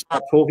tool to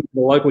start talking to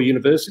the local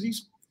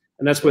universities,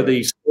 and that's where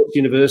the sports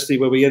university,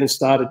 where we then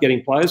started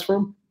getting players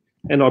from.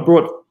 And I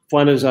brought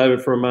Flanners over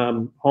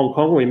from Hong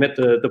Kong. We met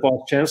the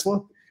Vice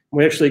Chancellor.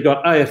 We actually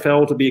got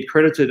AFL to be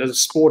accredited as a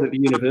sport at the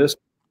university,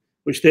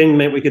 which then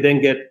meant we could then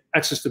get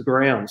access to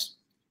grounds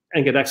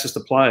and get access to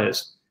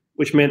players,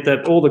 which meant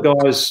that all the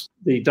guys,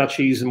 the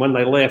Dutchies, and when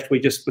they left, we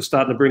just were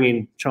starting to bring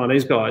in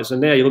Chinese guys. And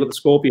now you look at the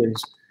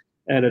Scorpions,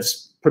 and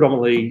it's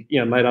predominantly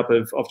made up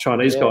of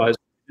Chinese guys,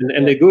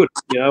 and they're good,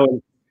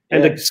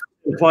 and to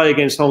play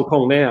against Hong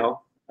Kong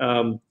now,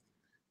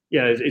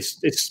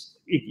 it's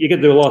you get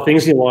to do a lot of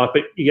things in your life,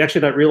 but you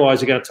actually don't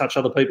realise you're going to touch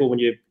other people when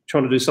you're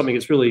trying to do something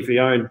that's really for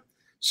your own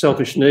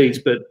selfish needs.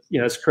 But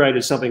it's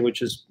created something which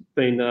has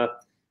been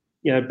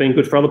been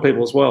good for other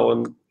people as well.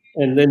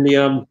 And then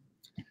the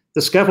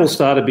scaffold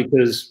started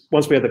because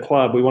once we had the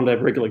club, we wanted to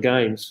have regular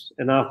games.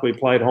 And after we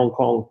played Hong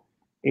Kong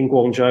in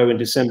Guangzhou in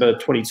December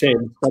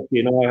 2010, Bucky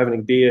and I were having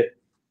a beer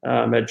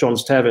at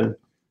John's Tavern,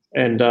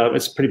 and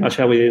it's pretty much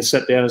how we then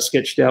sat down and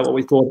sketched out what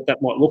we thought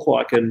that might look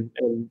like. And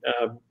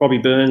Bobby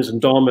Burns and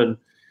Dom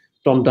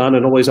Dunn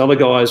and all these other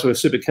guys were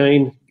super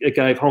keen. It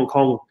gave Hong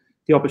Kong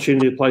the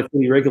opportunity to play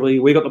footy regularly.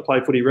 We got to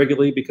play footy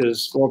regularly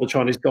because a lot of the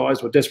Chinese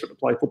guys were desperate to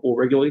play football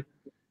regularly.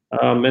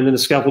 And then the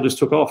scaffold just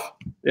took off.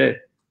 Yeah.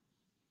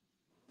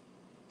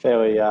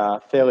 Fairly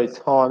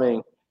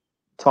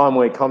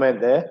timely comment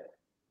there.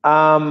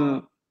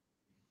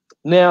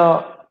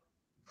 Now,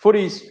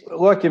 footy's,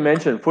 like you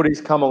mentioned,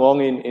 footy's come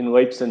along in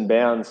leaps and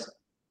bounds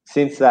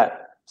since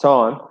that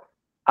time.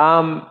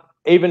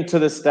 Even to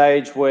the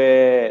stage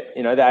where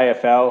the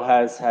AFL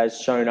has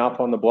shown up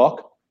on the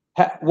block.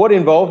 What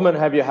involvement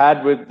have you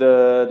had with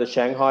the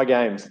Shanghai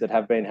games that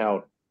have been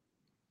held?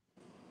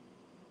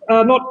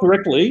 Not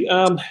directly.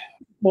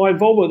 my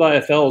involvement with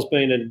AFL has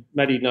been, and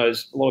Matty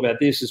knows a lot about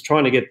this, is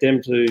trying to get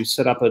them to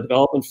set up a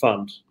development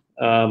fund,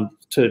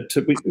 which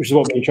is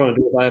what we're trying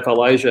to do with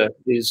AFL Asia,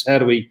 is how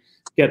do we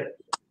get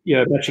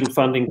matching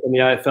funding from the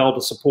AFL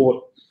to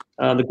support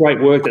the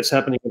great work that's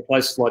happening in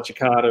places like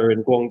Jakarta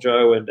and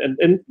Guangzhou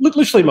and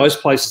literally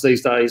most places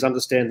these days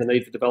understand the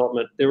need for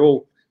development. They're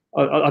all,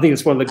 I think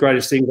it's one of the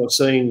greatest things I've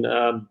seen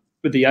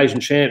with the Asian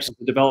champs,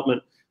 the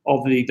development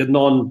of the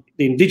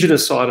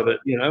indigenous side of it,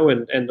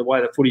 and the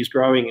way that footy is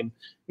growing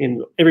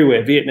in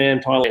everywhere, Vietnam,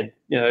 Thailand,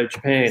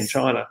 Japan,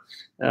 China.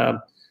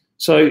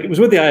 So it was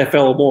with the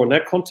AFL more in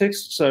that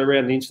context. So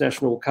around the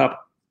International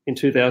Cup in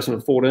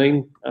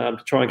 2014 to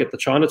try and get the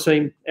China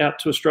team out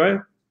to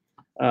Australia.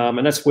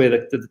 And that's where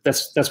and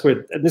this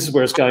is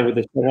where it's going with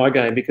the Shanghai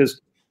game,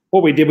 because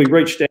what we did, we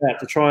reached out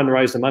to try and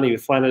raise the money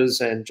with Flanners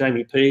and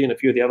Jamie P and a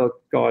few of the other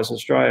guys in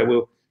Australia. We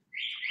were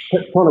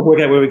trying to work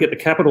out where we get the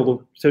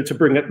capital to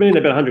bring it in,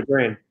 about 100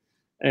 grand.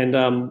 And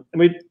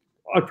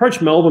I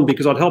approached Melbourne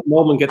because I'd helped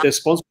Melbourne get their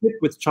sponsorship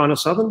with China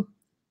Southern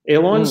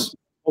Airlines,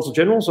 Consul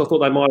General. So I thought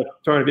they might have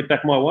thrown a bit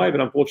back my way, but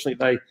unfortunately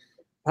they,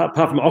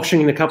 apart from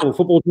auctioning a couple of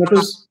football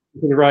jumpers,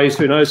 raised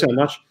who knows how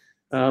much,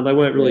 they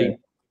weren't really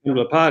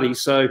into the party.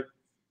 So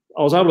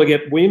I was able to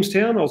get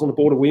Williamstown. I was on the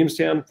board of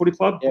Williamstown Footy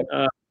Club,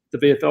 the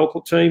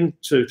VFL team,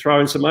 to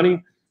throw in some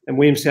money, and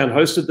Williamstown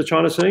hosted the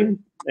China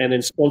team and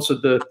then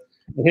sponsored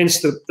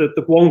hence the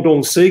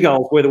Guangdong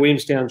Seagulls were the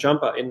Williamstown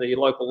jumper in the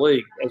local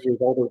league as a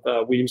result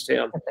of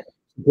Williamstown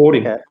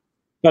supporting. Okay.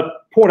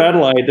 But Port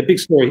Adelaide, the big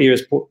story here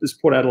is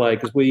Port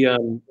Adelaide, because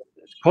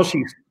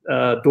Koshi's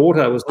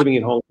daughter was living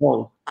in Hong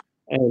Kong,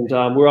 and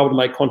we were able to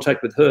make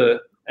contact with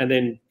her and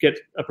then get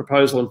a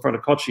proposal in front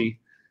of Kochi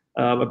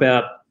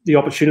about the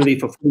opportunity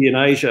for footy in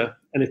Asia,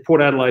 and if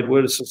Port Adelaide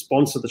were to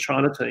sponsor the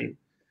China team,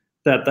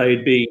 that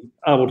they'd be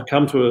able to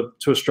come to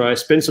Australia,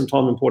 spend some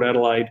time in Port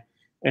Adelaide.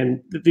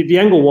 And the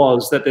angle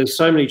was that there's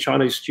so many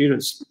Chinese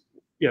students,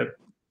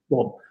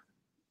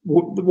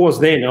 was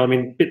then, I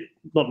mean,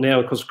 not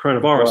now because of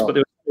coronavirus, but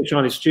there were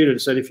Chinese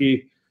students that if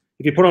you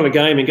put on a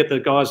game and get the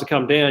guys to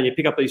come down, you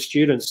pick up these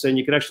students, then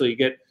you could actually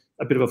get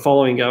a bit of a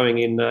following going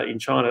in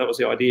China. That was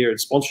the idea, and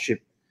sponsorship.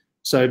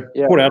 So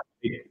Port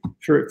Adelaide,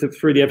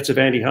 through the efforts of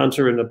Andy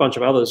Hunter and a bunch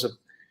of others,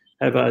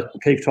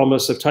 Keith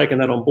Thomas have taken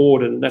that on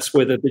board, and that's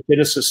where the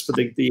genesis for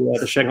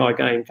the Shanghai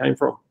game came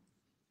from.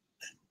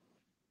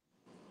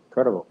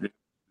 Incredible.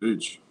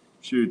 Huge.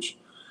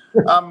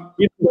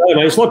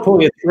 It's like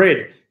pulling a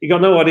thread. You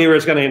got no idea where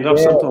it's going to end up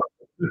sometimes.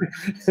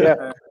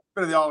 Bit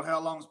of the old how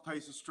long's a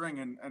piece of string,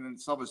 and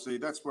it's obviously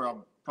that's where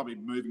I'm probably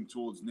moving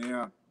towards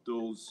now,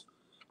 Dools.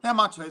 How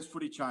much has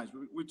footy changed?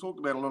 We talked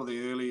about a lot of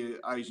the earlier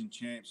Asian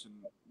champs, and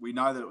we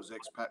know that it was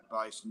expat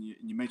based, and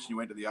you mentioned you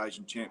went to the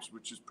Asian champs,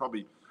 which is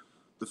probably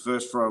the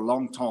first for a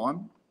long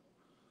time.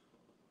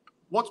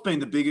 What's been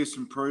the biggest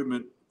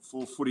improvement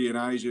for footy in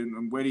Asia,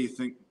 and where do you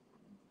think,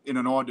 in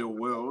an ideal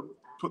world,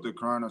 put the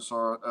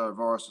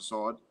coronavirus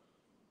aside,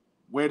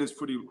 what does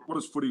footy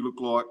look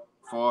like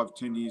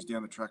 5-10 years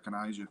down the track in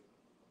Asia?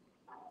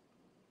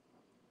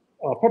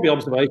 Probably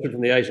observation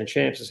from the Asian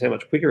champs is how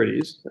much quicker it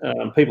is.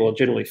 People are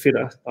generally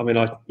fitter. I mean,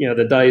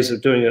 the days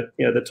of doing it,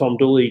 the Tom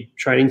Dooley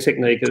training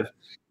technique of,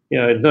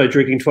 no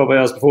drinking 12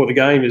 hours before the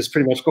game is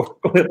pretty much gone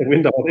out the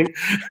window, I think.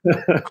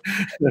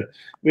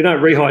 We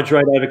don't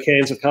rehydrate over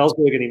cans of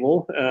Carlsberg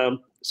anymore.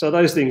 So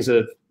those things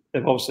have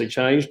obviously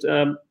changed.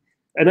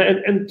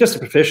 And just the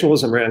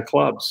professionalism around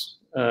clubs.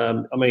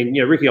 I mean,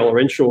 Ricky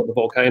Olorenshaw at the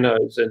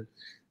Volcanoes and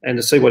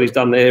to see what he's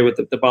done there with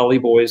the Bali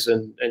boys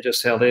and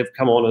just how they've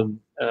come on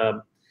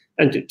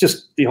and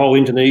just the whole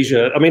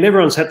Indonesia. I mean,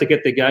 everyone's had to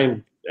get their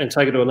game and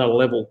take it to another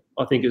level,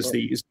 I think, is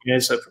the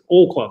answer for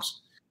all clubs.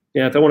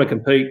 If they want to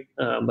compete,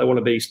 they want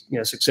to be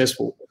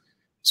successful.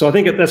 So I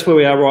think that's where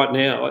we are right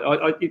now.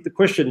 The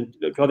question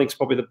I think is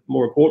probably the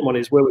more important one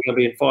is where we're going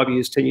to be in 5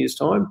 years, 10 years'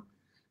 time.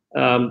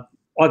 I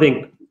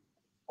think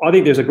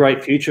there's a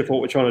great future for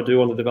what we're trying to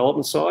do on the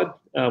development side.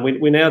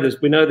 We know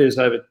there's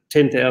over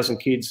 10,000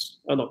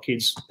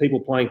 people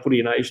playing footy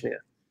in Asia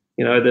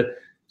now.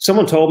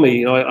 Someone told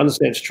me, I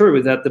understand it's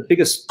true, that the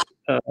biggest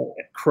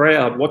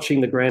crowd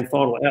watching the grand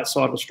final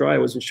outside of Australia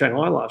was in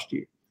Shanghai last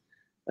year.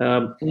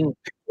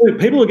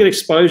 People who get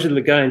exposure to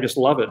the game just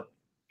love it,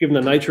 given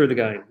the nature of the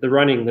game, the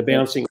running, the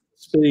bouncing,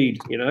 speed,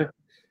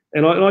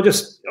 And I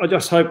just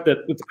hope that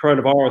with the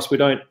coronavirus we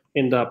don't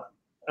end up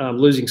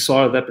losing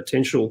sight of that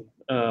potential.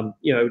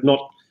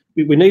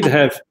 We need to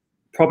have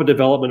proper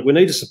development. We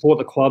need to support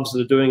the clubs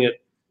that are doing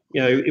it,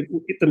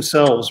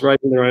 themselves,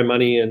 raising their own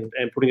money and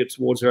putting it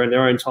towards their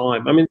own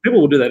time. I mean, people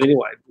will do that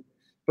anyway,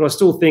 but I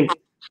still think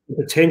the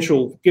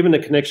potential, given the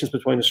connections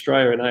between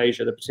Australia and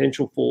Asia, the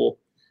potential for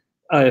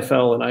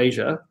AFL and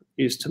Asia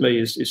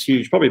is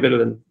huge, probably better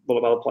than a lot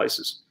of other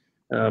places.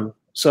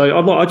 So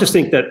I just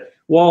think that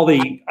while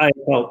the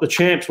AFL, the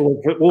champs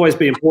will always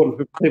be important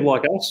for people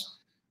like us,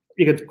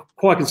 you could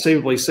quite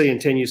conceivably see in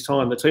 10 years'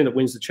 time the team that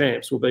wins the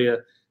champs will be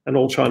an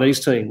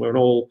all-Chinese team or an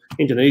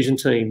all-Indonesian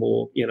team,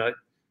 or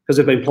because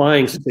they've been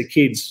playing since they're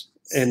kids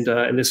and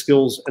their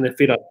skills and they're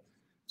fitter.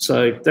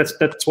 So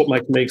that's what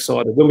makes me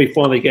excited when we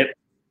finally get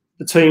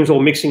the teams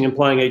all mixing and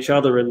playing each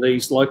other, and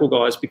these local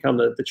guys become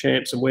the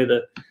champs, and we're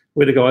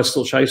the guys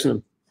still chasing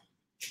them.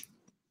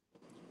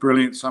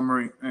 Brilliant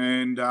summary,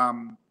 and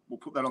we'll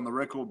put that on the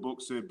record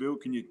books there, Bill.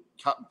 Can you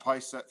cut and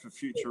paste that for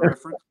future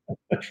reference?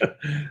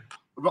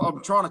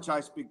 I'm trying to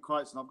chase big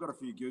quotes, and I've got a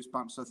few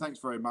goosebumps. So thanks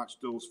very much,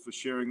 Dools, for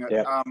sharing that.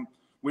 Yeah.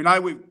 We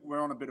know we're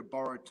on a bit of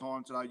borrowed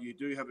time today. You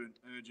do have an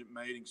urgent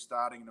meeting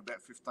starting in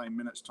about 15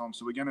 minutes' time,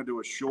 so we're going to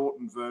do a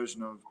shortened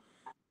version of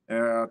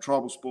our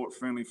tribal sport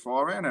friendly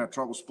fire round. Our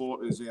tribal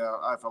sport is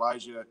our AFL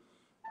Asia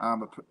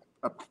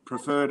a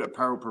preferred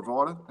apparel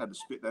provider. Had to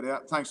spit that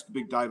out. Thanks to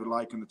Big David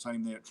Lake and the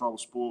team there at Tribal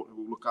Sport,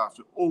 who will look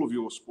after all of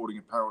your sporting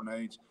apparel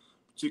needs,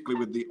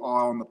 particularly with the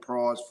eye on the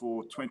prize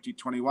for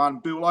 2021.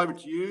 Bill, over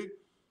to you.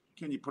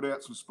 Can you put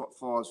out some spot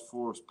fires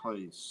for us,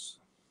 please?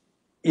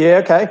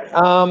 Yeah, okay.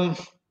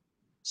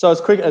 So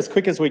as quick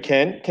as we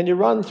can you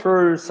run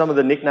through some of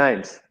the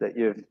nicknames that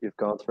you've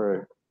gone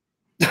through?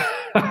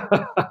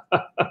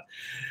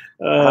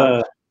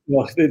 Well,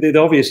 the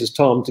obvious is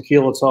Tom,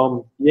 Tequila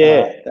Tom.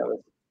 Yeah, that was.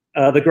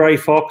 The Grey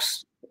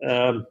Fox.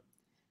 Well,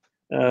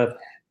 for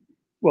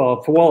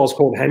a while I was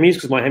called Hammies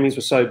because my hammies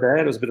were so bad.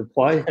 It was a bit of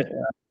play.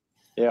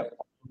 Yeah.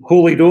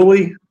 Hooly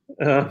Dooley.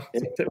 Sputnik.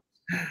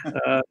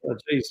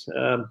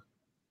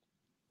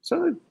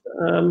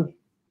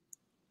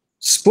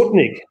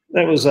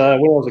 That was when I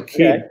was a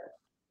kid. Okay.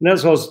 And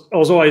that's I was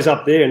always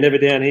up there and never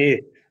down here.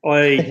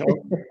 I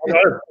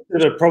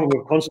had a problem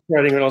with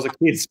concentrating when I was a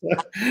kid, so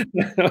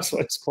that's why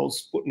it's called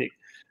Sputnik.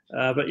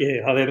 But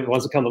yeah, they're the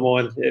ones that come to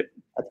mind. Yeah.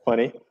 That's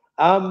funny.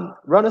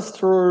 Run us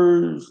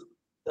through,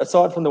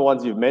 aside from the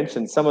ones you've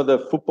mentioned, some of the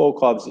football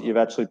clubs that you've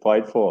actually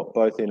played for,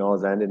 both in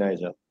Oz and in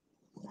Asia.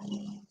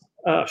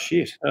 Oh,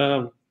 shit.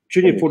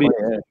 Junior footy.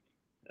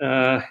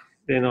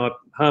 Then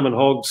Harmon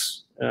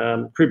Hogs,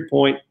 Crib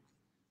Point,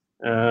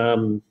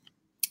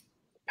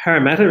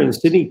 Parramatta in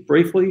Sydney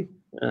briefly.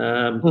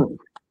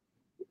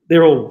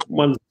 They're all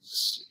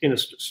ones in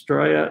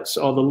Australia.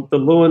 So the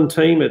Lewin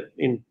team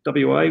in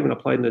WA when I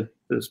played in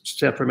the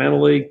South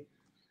Fremantle League.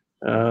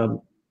 Trying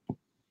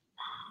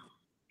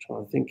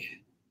to think.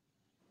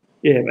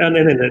 Yeah, and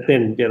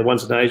then the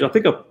ones in Asia. I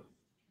think I've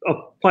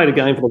played a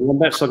game for the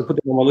Wombats, so I can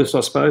put them on my list,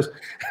 I suppose.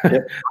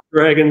 Yep.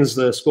 Dragons,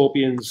 the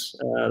Scorpions,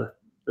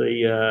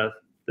 the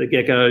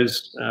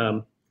Geckos.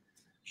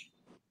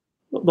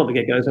 Not the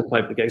Geckos. I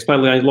played for the Geckos. Played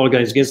a lot of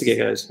games against the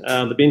Geckos.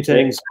 The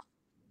Bintangs.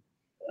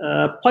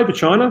 Played for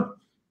China.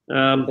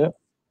 Yep.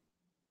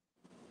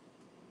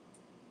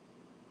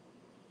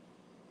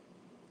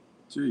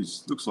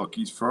 Jeez, looks like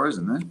he's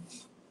frozen there.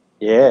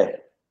 Yeah.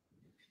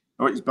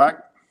 Oh, he's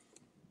back.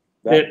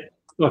 Yeah. Did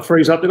I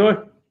freeze up, did I?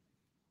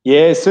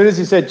 Yeah, as soon as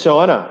you said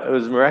China, it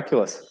was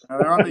miraculous. Now,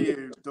 they're under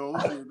you,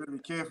 Dools. You better be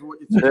careful what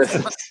you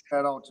talk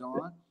about old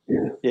China.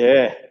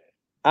 Yeah.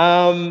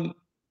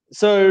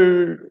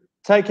 So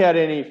take out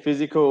any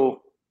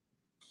physical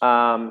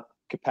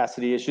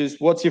capacity issues.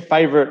 What's your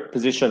favourite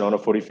position on a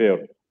footy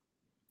field?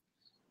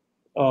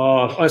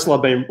 I used to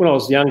love being, when I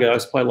was younger, I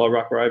used to play a lot of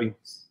ruck roving.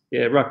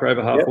 Yeah, ruck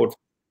rover half forward.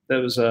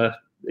 That was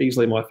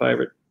easily my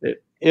favourite. Yeah.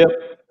 Yep.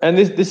 And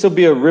this will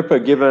be a ripper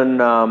given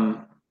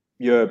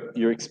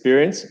your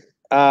experience.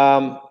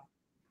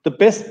 The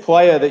best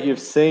player that you've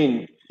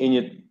seen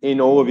in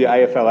all of your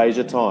AFL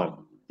Asia time.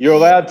 You're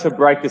allowed to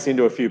break this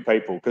into a few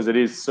people because it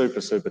is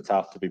super, super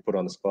tough to be put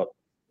on the spot.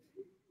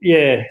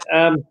 Yeah.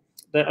 And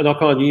I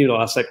kind of knew to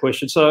ask that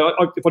question. So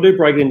if I do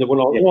break it into when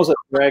I was at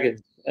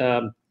Dragons,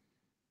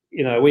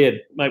 we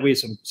had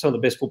some of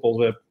the best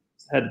footballers I've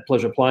had the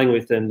pleasure of playing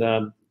with, and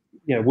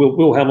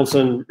Will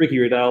Hamilton, Ricky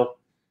Riddell,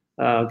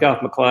 Garth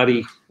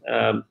McClarty,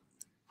 the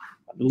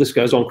list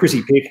goes on.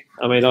 Chrissy Pick.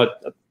 I mean,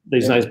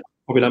 these names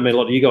probably don't mean a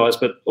lot to you guys,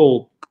 but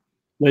all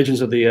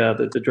legends of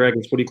the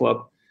Dragons Footy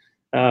Club.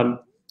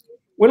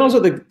 When I was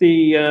at the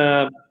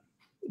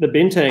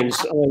Bintangs,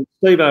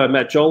 Steve-O and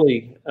Matt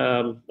Jolly,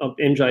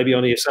 MJB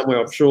on here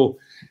somewhere, I'm sure.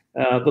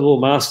 The little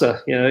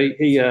master,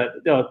 he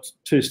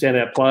two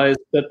standout players.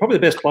 But probably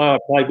the best player I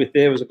played with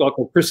there was a guy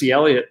called Chrissy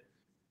Elliott,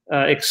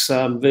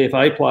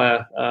 ex-VFA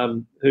player,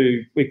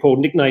 who we called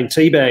nicknamed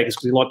Teabags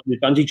because he liked to do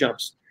bungee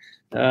jumps.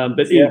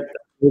 But he was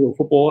a little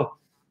footballer.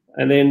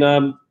 And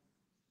then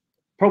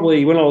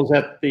probably when I was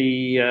at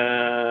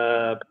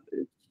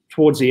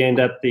towards the end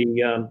at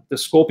the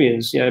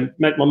Scorpions, my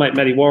mate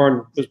Matty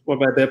Warren was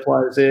one of their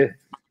players there.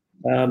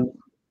 And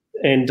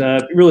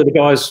really the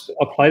guys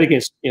I played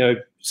against,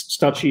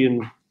 Stutchy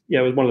and,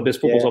 was one of the best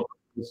footballers I've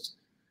played against.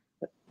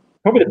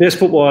 Probably the best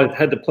football I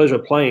had the pleasure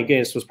of playing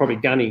against was probably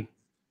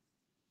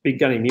Big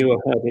Gunny Muir,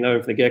 for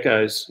the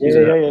Geckos.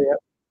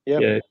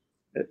 Yeah.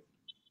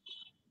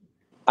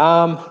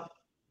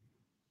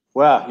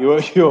 Wow, you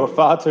were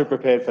far too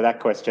prepared for that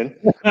question.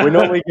 We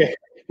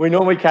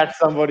normally catch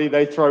somebody,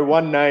 they throw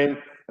one name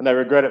and they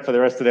regret it for the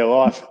rest of their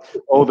life.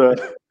 All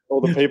the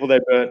people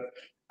they burnt.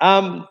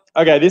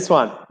 Okay, this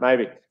one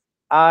maybe.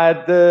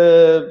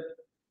 The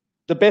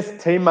best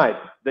teammate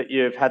that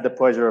you've had the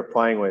pleasure of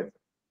playing with.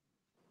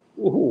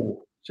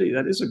 Ooh, gee,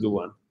 that is a good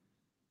one.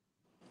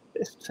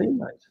 Best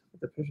teammate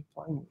the pleasure of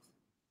playing with.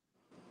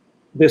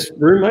 Best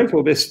roommate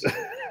or best?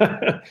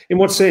 In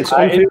what sense?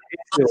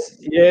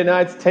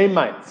 It's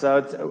teammates. So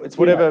it's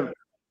whatever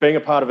being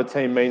a part of a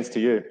team means to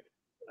you.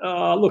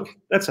 Look,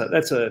 that's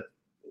a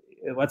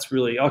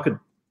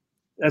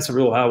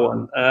real hard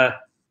one.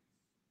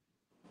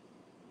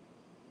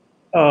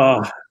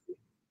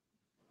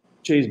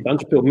 Geez, a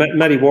bunch of people.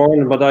 Matty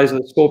Warren in my days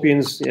of the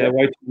Scorpions,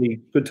 way too many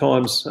good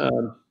times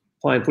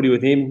playing footy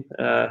with him.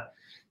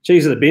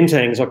 Geez, the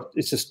Bintangs,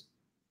 it's just,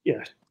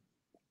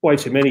 way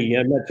too many.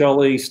 Matt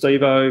Jolly,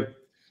 Steve-O,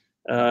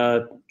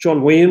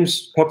 John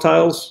Williams,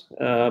 Cocktails,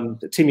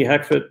 Timmy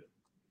Hackford,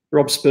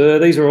 Rob Spur.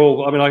 These are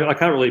all, I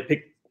can't really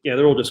pick,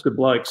 they're all just good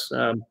blokes.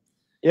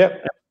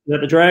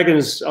 The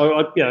Dragons,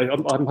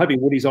 I'm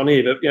hoping Woody's on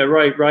here, but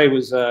Ray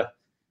was a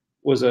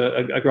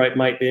great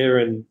mate there,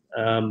 and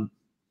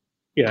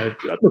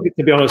look,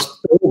 to be honest,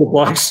 all the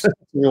blokes, it's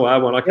a real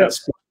hard one. I can't.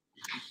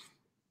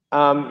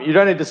 You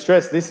don't need to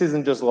stress. This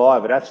isn't just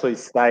live; it actually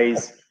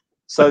stays.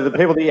 So the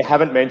people that you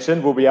haven't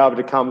mentioned will be able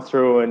to come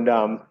through and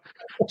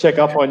check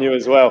up on you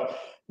as well.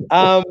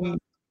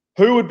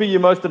 Who would be your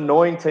most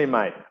annoying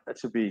teammate? That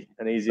should be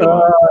an easier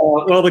one.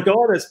 Well, the guy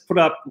that's put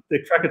up the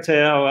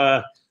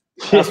Krakatoa,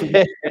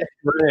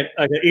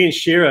 Ian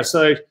Shearer.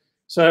 So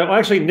I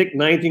actually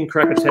nicknamed him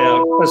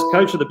Krakatoa. As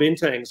coach of the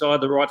Bintangs, I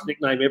had the right to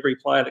nickname every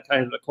player that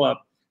came to the club.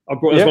 I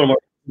brought as one of my,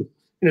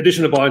 in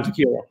addition to buying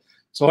tequila.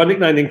 So I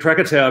nicknamed him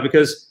Krakatoa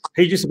because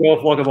he used to go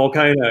off like a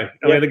volcano.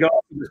 I mean, the guy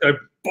would just go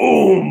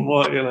boom,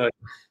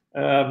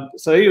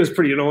 so he was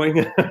pretty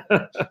annoying.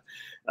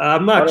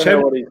 Mark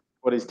Chapman,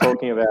 what he's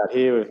talking about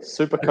here with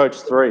Super Coach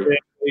 3. Yeah,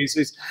 it's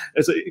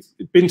a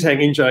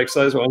Bintang in jokes,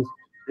 those ones.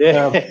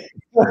 Yeah.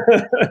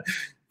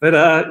 But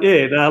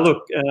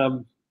look,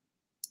 the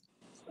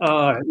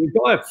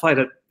guy I played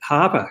at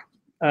Harper,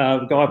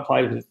 the guy I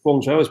played at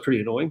Guangzhou was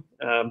pretty annoying.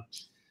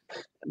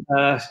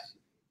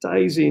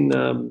 Days in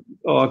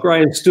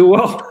Graham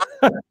Stillwell.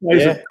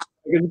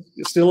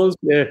 Stillers,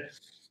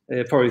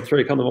 probably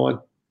three come to mind.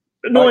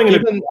 Annoying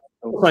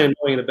annoying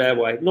in a bad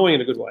way, annoying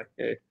in a good way.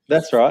 Yeah,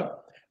 that's right.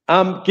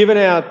 Given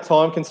our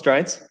time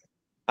constraints,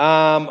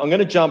 I'm going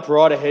to jump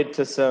right ahead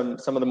to some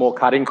of the more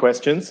cutting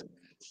questions.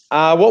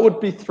 What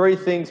would be 3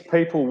 things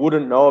people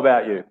wouldn't know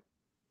about you?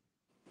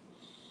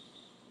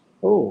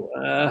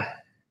 Okay.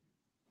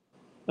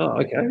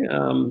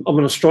 I'm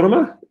an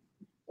astronomer.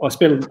 I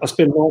spend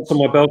nights on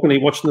my balcony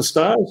watching the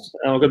stars.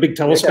 I've got a big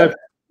telescope.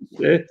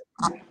 Okay.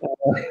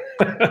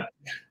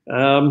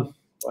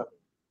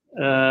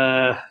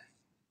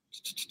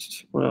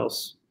 What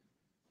else?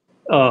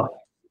 I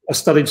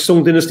studied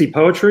Song Dynasty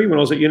poetry when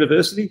I was at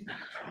university.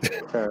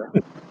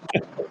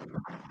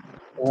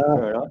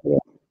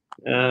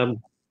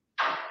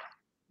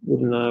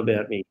 Wouldn't know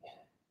about me.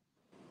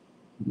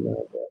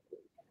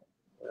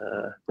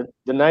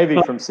 The Navy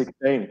from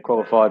 16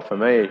 qualified for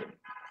me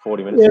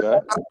 40 minutes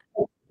ago.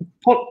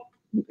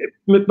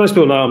 Most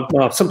people know.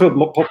 Some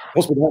people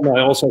possibly don't know.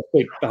 I also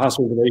speak the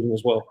Hustle Indonesian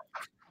as well.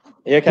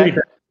 Yeah, okay.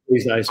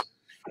 These days.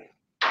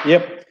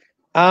 Yep.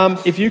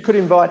 If you could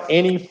invite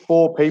any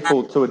 4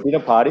 people to a dinner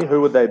party, who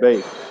would they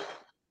be?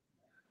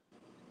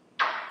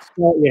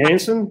 Scarlett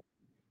Johansson,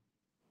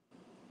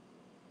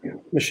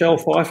 Michelle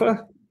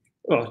Pfeiffer.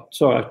 Oh,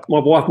 sorry, my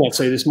wife might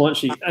see this, might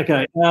she?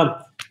 Okay.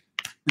 I'll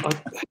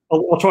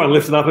try and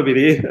lift it up a bit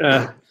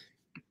here.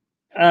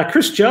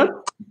 Chris Judd.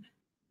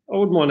 I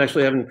wouldn't mind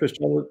actually having Chris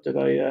Judd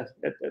today at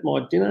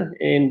my dinner,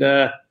 and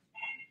I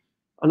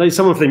need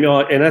someone for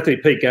the and that to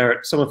be Pete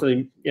Garrett. Someone for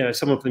the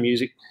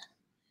music.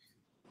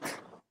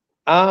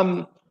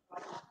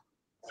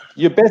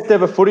 Your best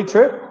ever footy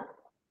trip?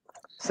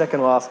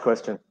 Second last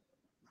question.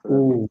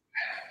 Ooh.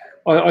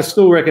 I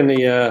still reckon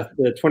the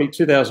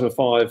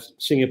 2005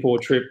 Singapore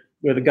trip,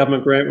 where the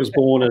government grant was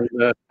born, and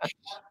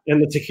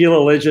the tequila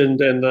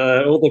legend, and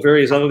all the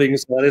various other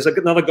things. There's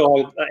another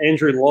guy,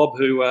 Andrew Lobb,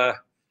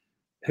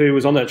 who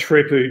was on that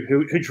trip,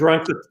 who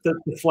drank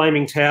the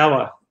Flaming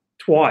Tower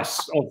twice.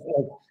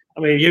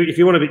 If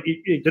you want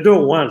to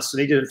do it once,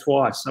 and he did it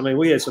twice. I mean,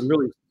 we had some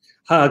really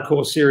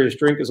hardcore, serious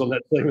drinkers on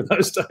that team in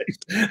those days.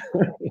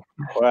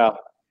 Wow.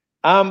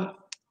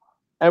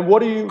 And what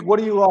do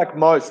you like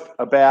most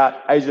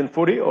about Asian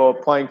footy or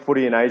playing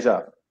footy in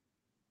Asia?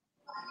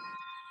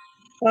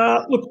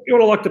 Look,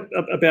 what I liked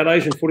about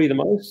Asian footy the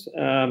most,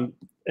 and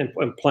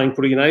playing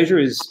footy in Asia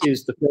is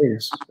the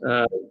friends.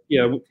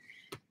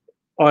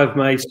 I've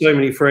made so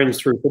many friends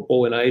through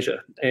football in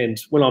Asia, and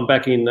when I'm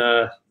back in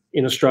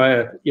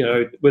Australia,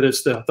 whether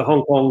it's the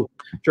Hong Kong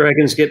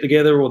Dragons get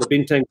together or the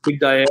Bintangs big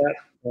day out,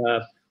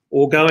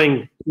 or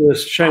going to the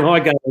Shanghai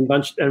game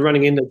and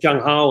running into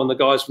Zhang Hao and the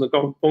guys from the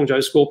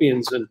Guangzhou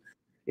Scorpions, and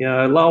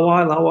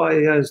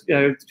Lawai,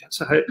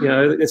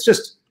 it's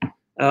just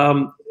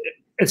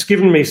it's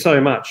given me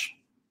so much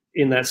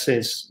in that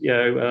sense.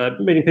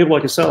 Meeting people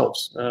like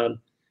yourselves,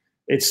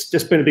 it's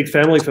just been a big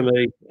family for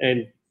me.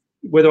 And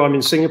whether I'm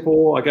in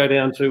Singapore, I go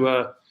down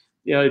to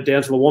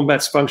down to the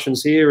Wombats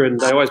functions here, and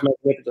they always make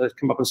an effort to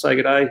come up and say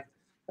good day.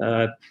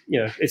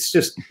 It's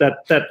just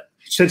that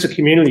sense of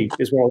community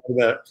is what I love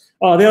about it.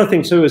 Oh, the other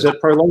thing too is it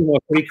prolonged my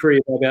footy career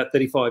by about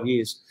 35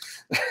 years.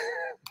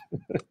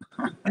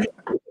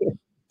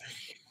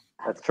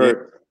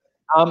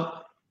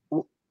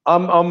 true.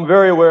 I'm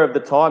very aware of the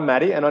time,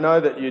 Matty, and I know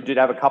that you did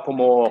have a couple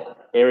more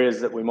areas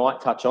that we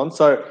might touch on.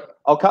 So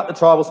I'll cut the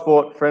tribal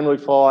sport friendly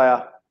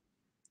fire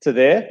to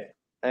there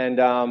and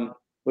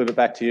leave it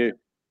back to you.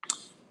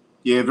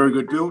 Yeah, very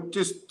good, Bill.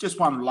 Just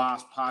one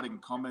last parting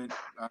comment.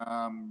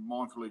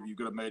 Mindful of you've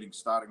got a meeting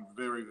starting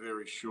very,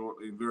 very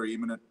shortly, very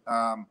imminent.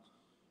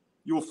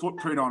 Your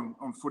footprint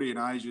on footy in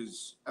Asia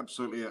is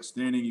absolutely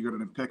outstanding. You've got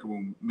an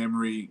impeccable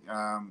memory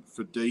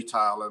for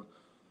detail, and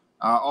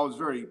I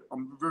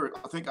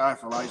think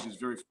AFL Asia is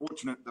very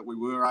fortunate that we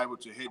were able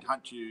to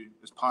headhunt you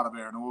as part of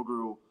our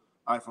inaugural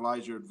AFL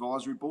Asia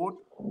Advisory Board.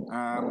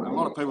 A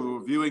lot of people who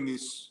are viewing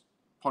this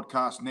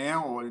podcast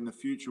now or in the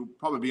future will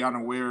probably be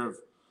unaware of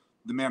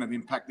the amount of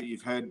impact that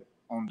you've had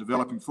on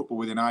developing football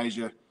within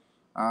Asia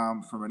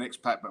from an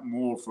expat, but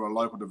more for a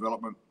local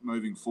development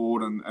moving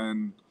forward.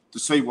 And to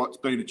see what's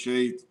been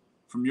achieved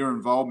from your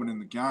involvement in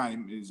the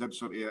game is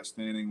absolutely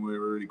outstanding. We're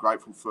really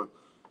grateful for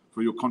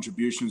your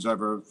contributions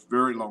over a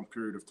very long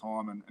period of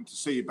time. And to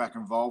see you back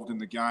involved in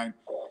the game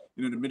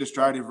in an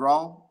administrative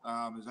role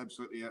is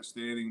absolutely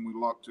outstanding. We'd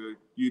like to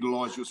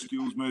utilise your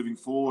skills moving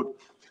forward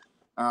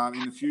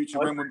in the future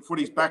when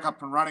footy's back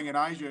up and running in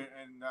Asia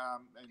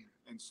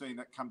and seeing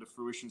that come to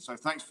fruition. So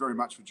thanks very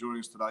much for joining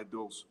us today,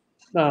 Dools.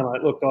 No,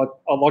 mate, look,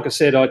 like I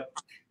said,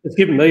 it's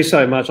given me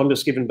so much. I'm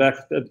just giving back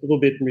a little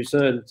bit in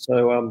return.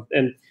 So,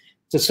 and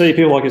to see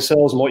people like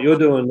yourselves and what you're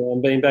doing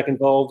and being back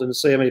involved and to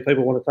see how many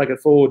people want to take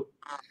it forward.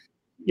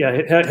 Yeah,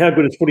 how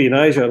good is footy in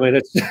Asia? I mean,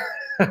 it's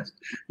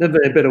never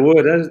been a better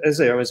word, is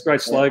there? I mean, it's a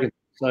great slogan.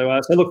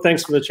 So look,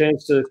 thanks for the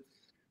chance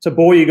to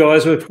bore you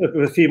guys with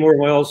a few more of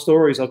my old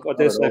stories. I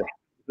dare say I've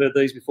heard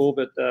these before,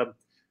 but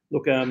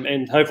look,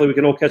 and hopefully we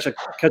can all catch up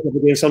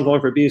again sometime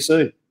for a beer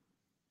soon.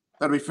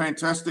 That'd be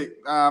fantastic.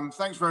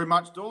 Thanks very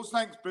much, Dools.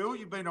 Thanks, Bill.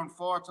 You've been on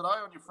fire today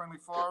on your friendly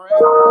fire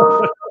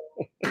round.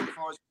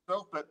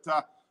 Yourself, but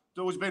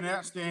Dools has been an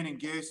outstanding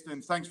guest,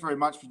 and thanks very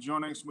much for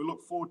joining us. We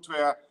look forward to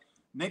our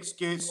next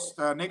guest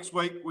next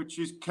week, which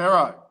is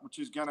Kero, which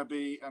is going to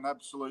be an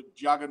absolute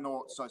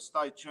juggernaut. So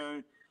stay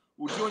tuned.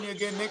 We'll join you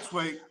again next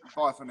week.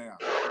 Bye for now.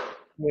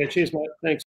 Yeah, cheers, mate. Thanks.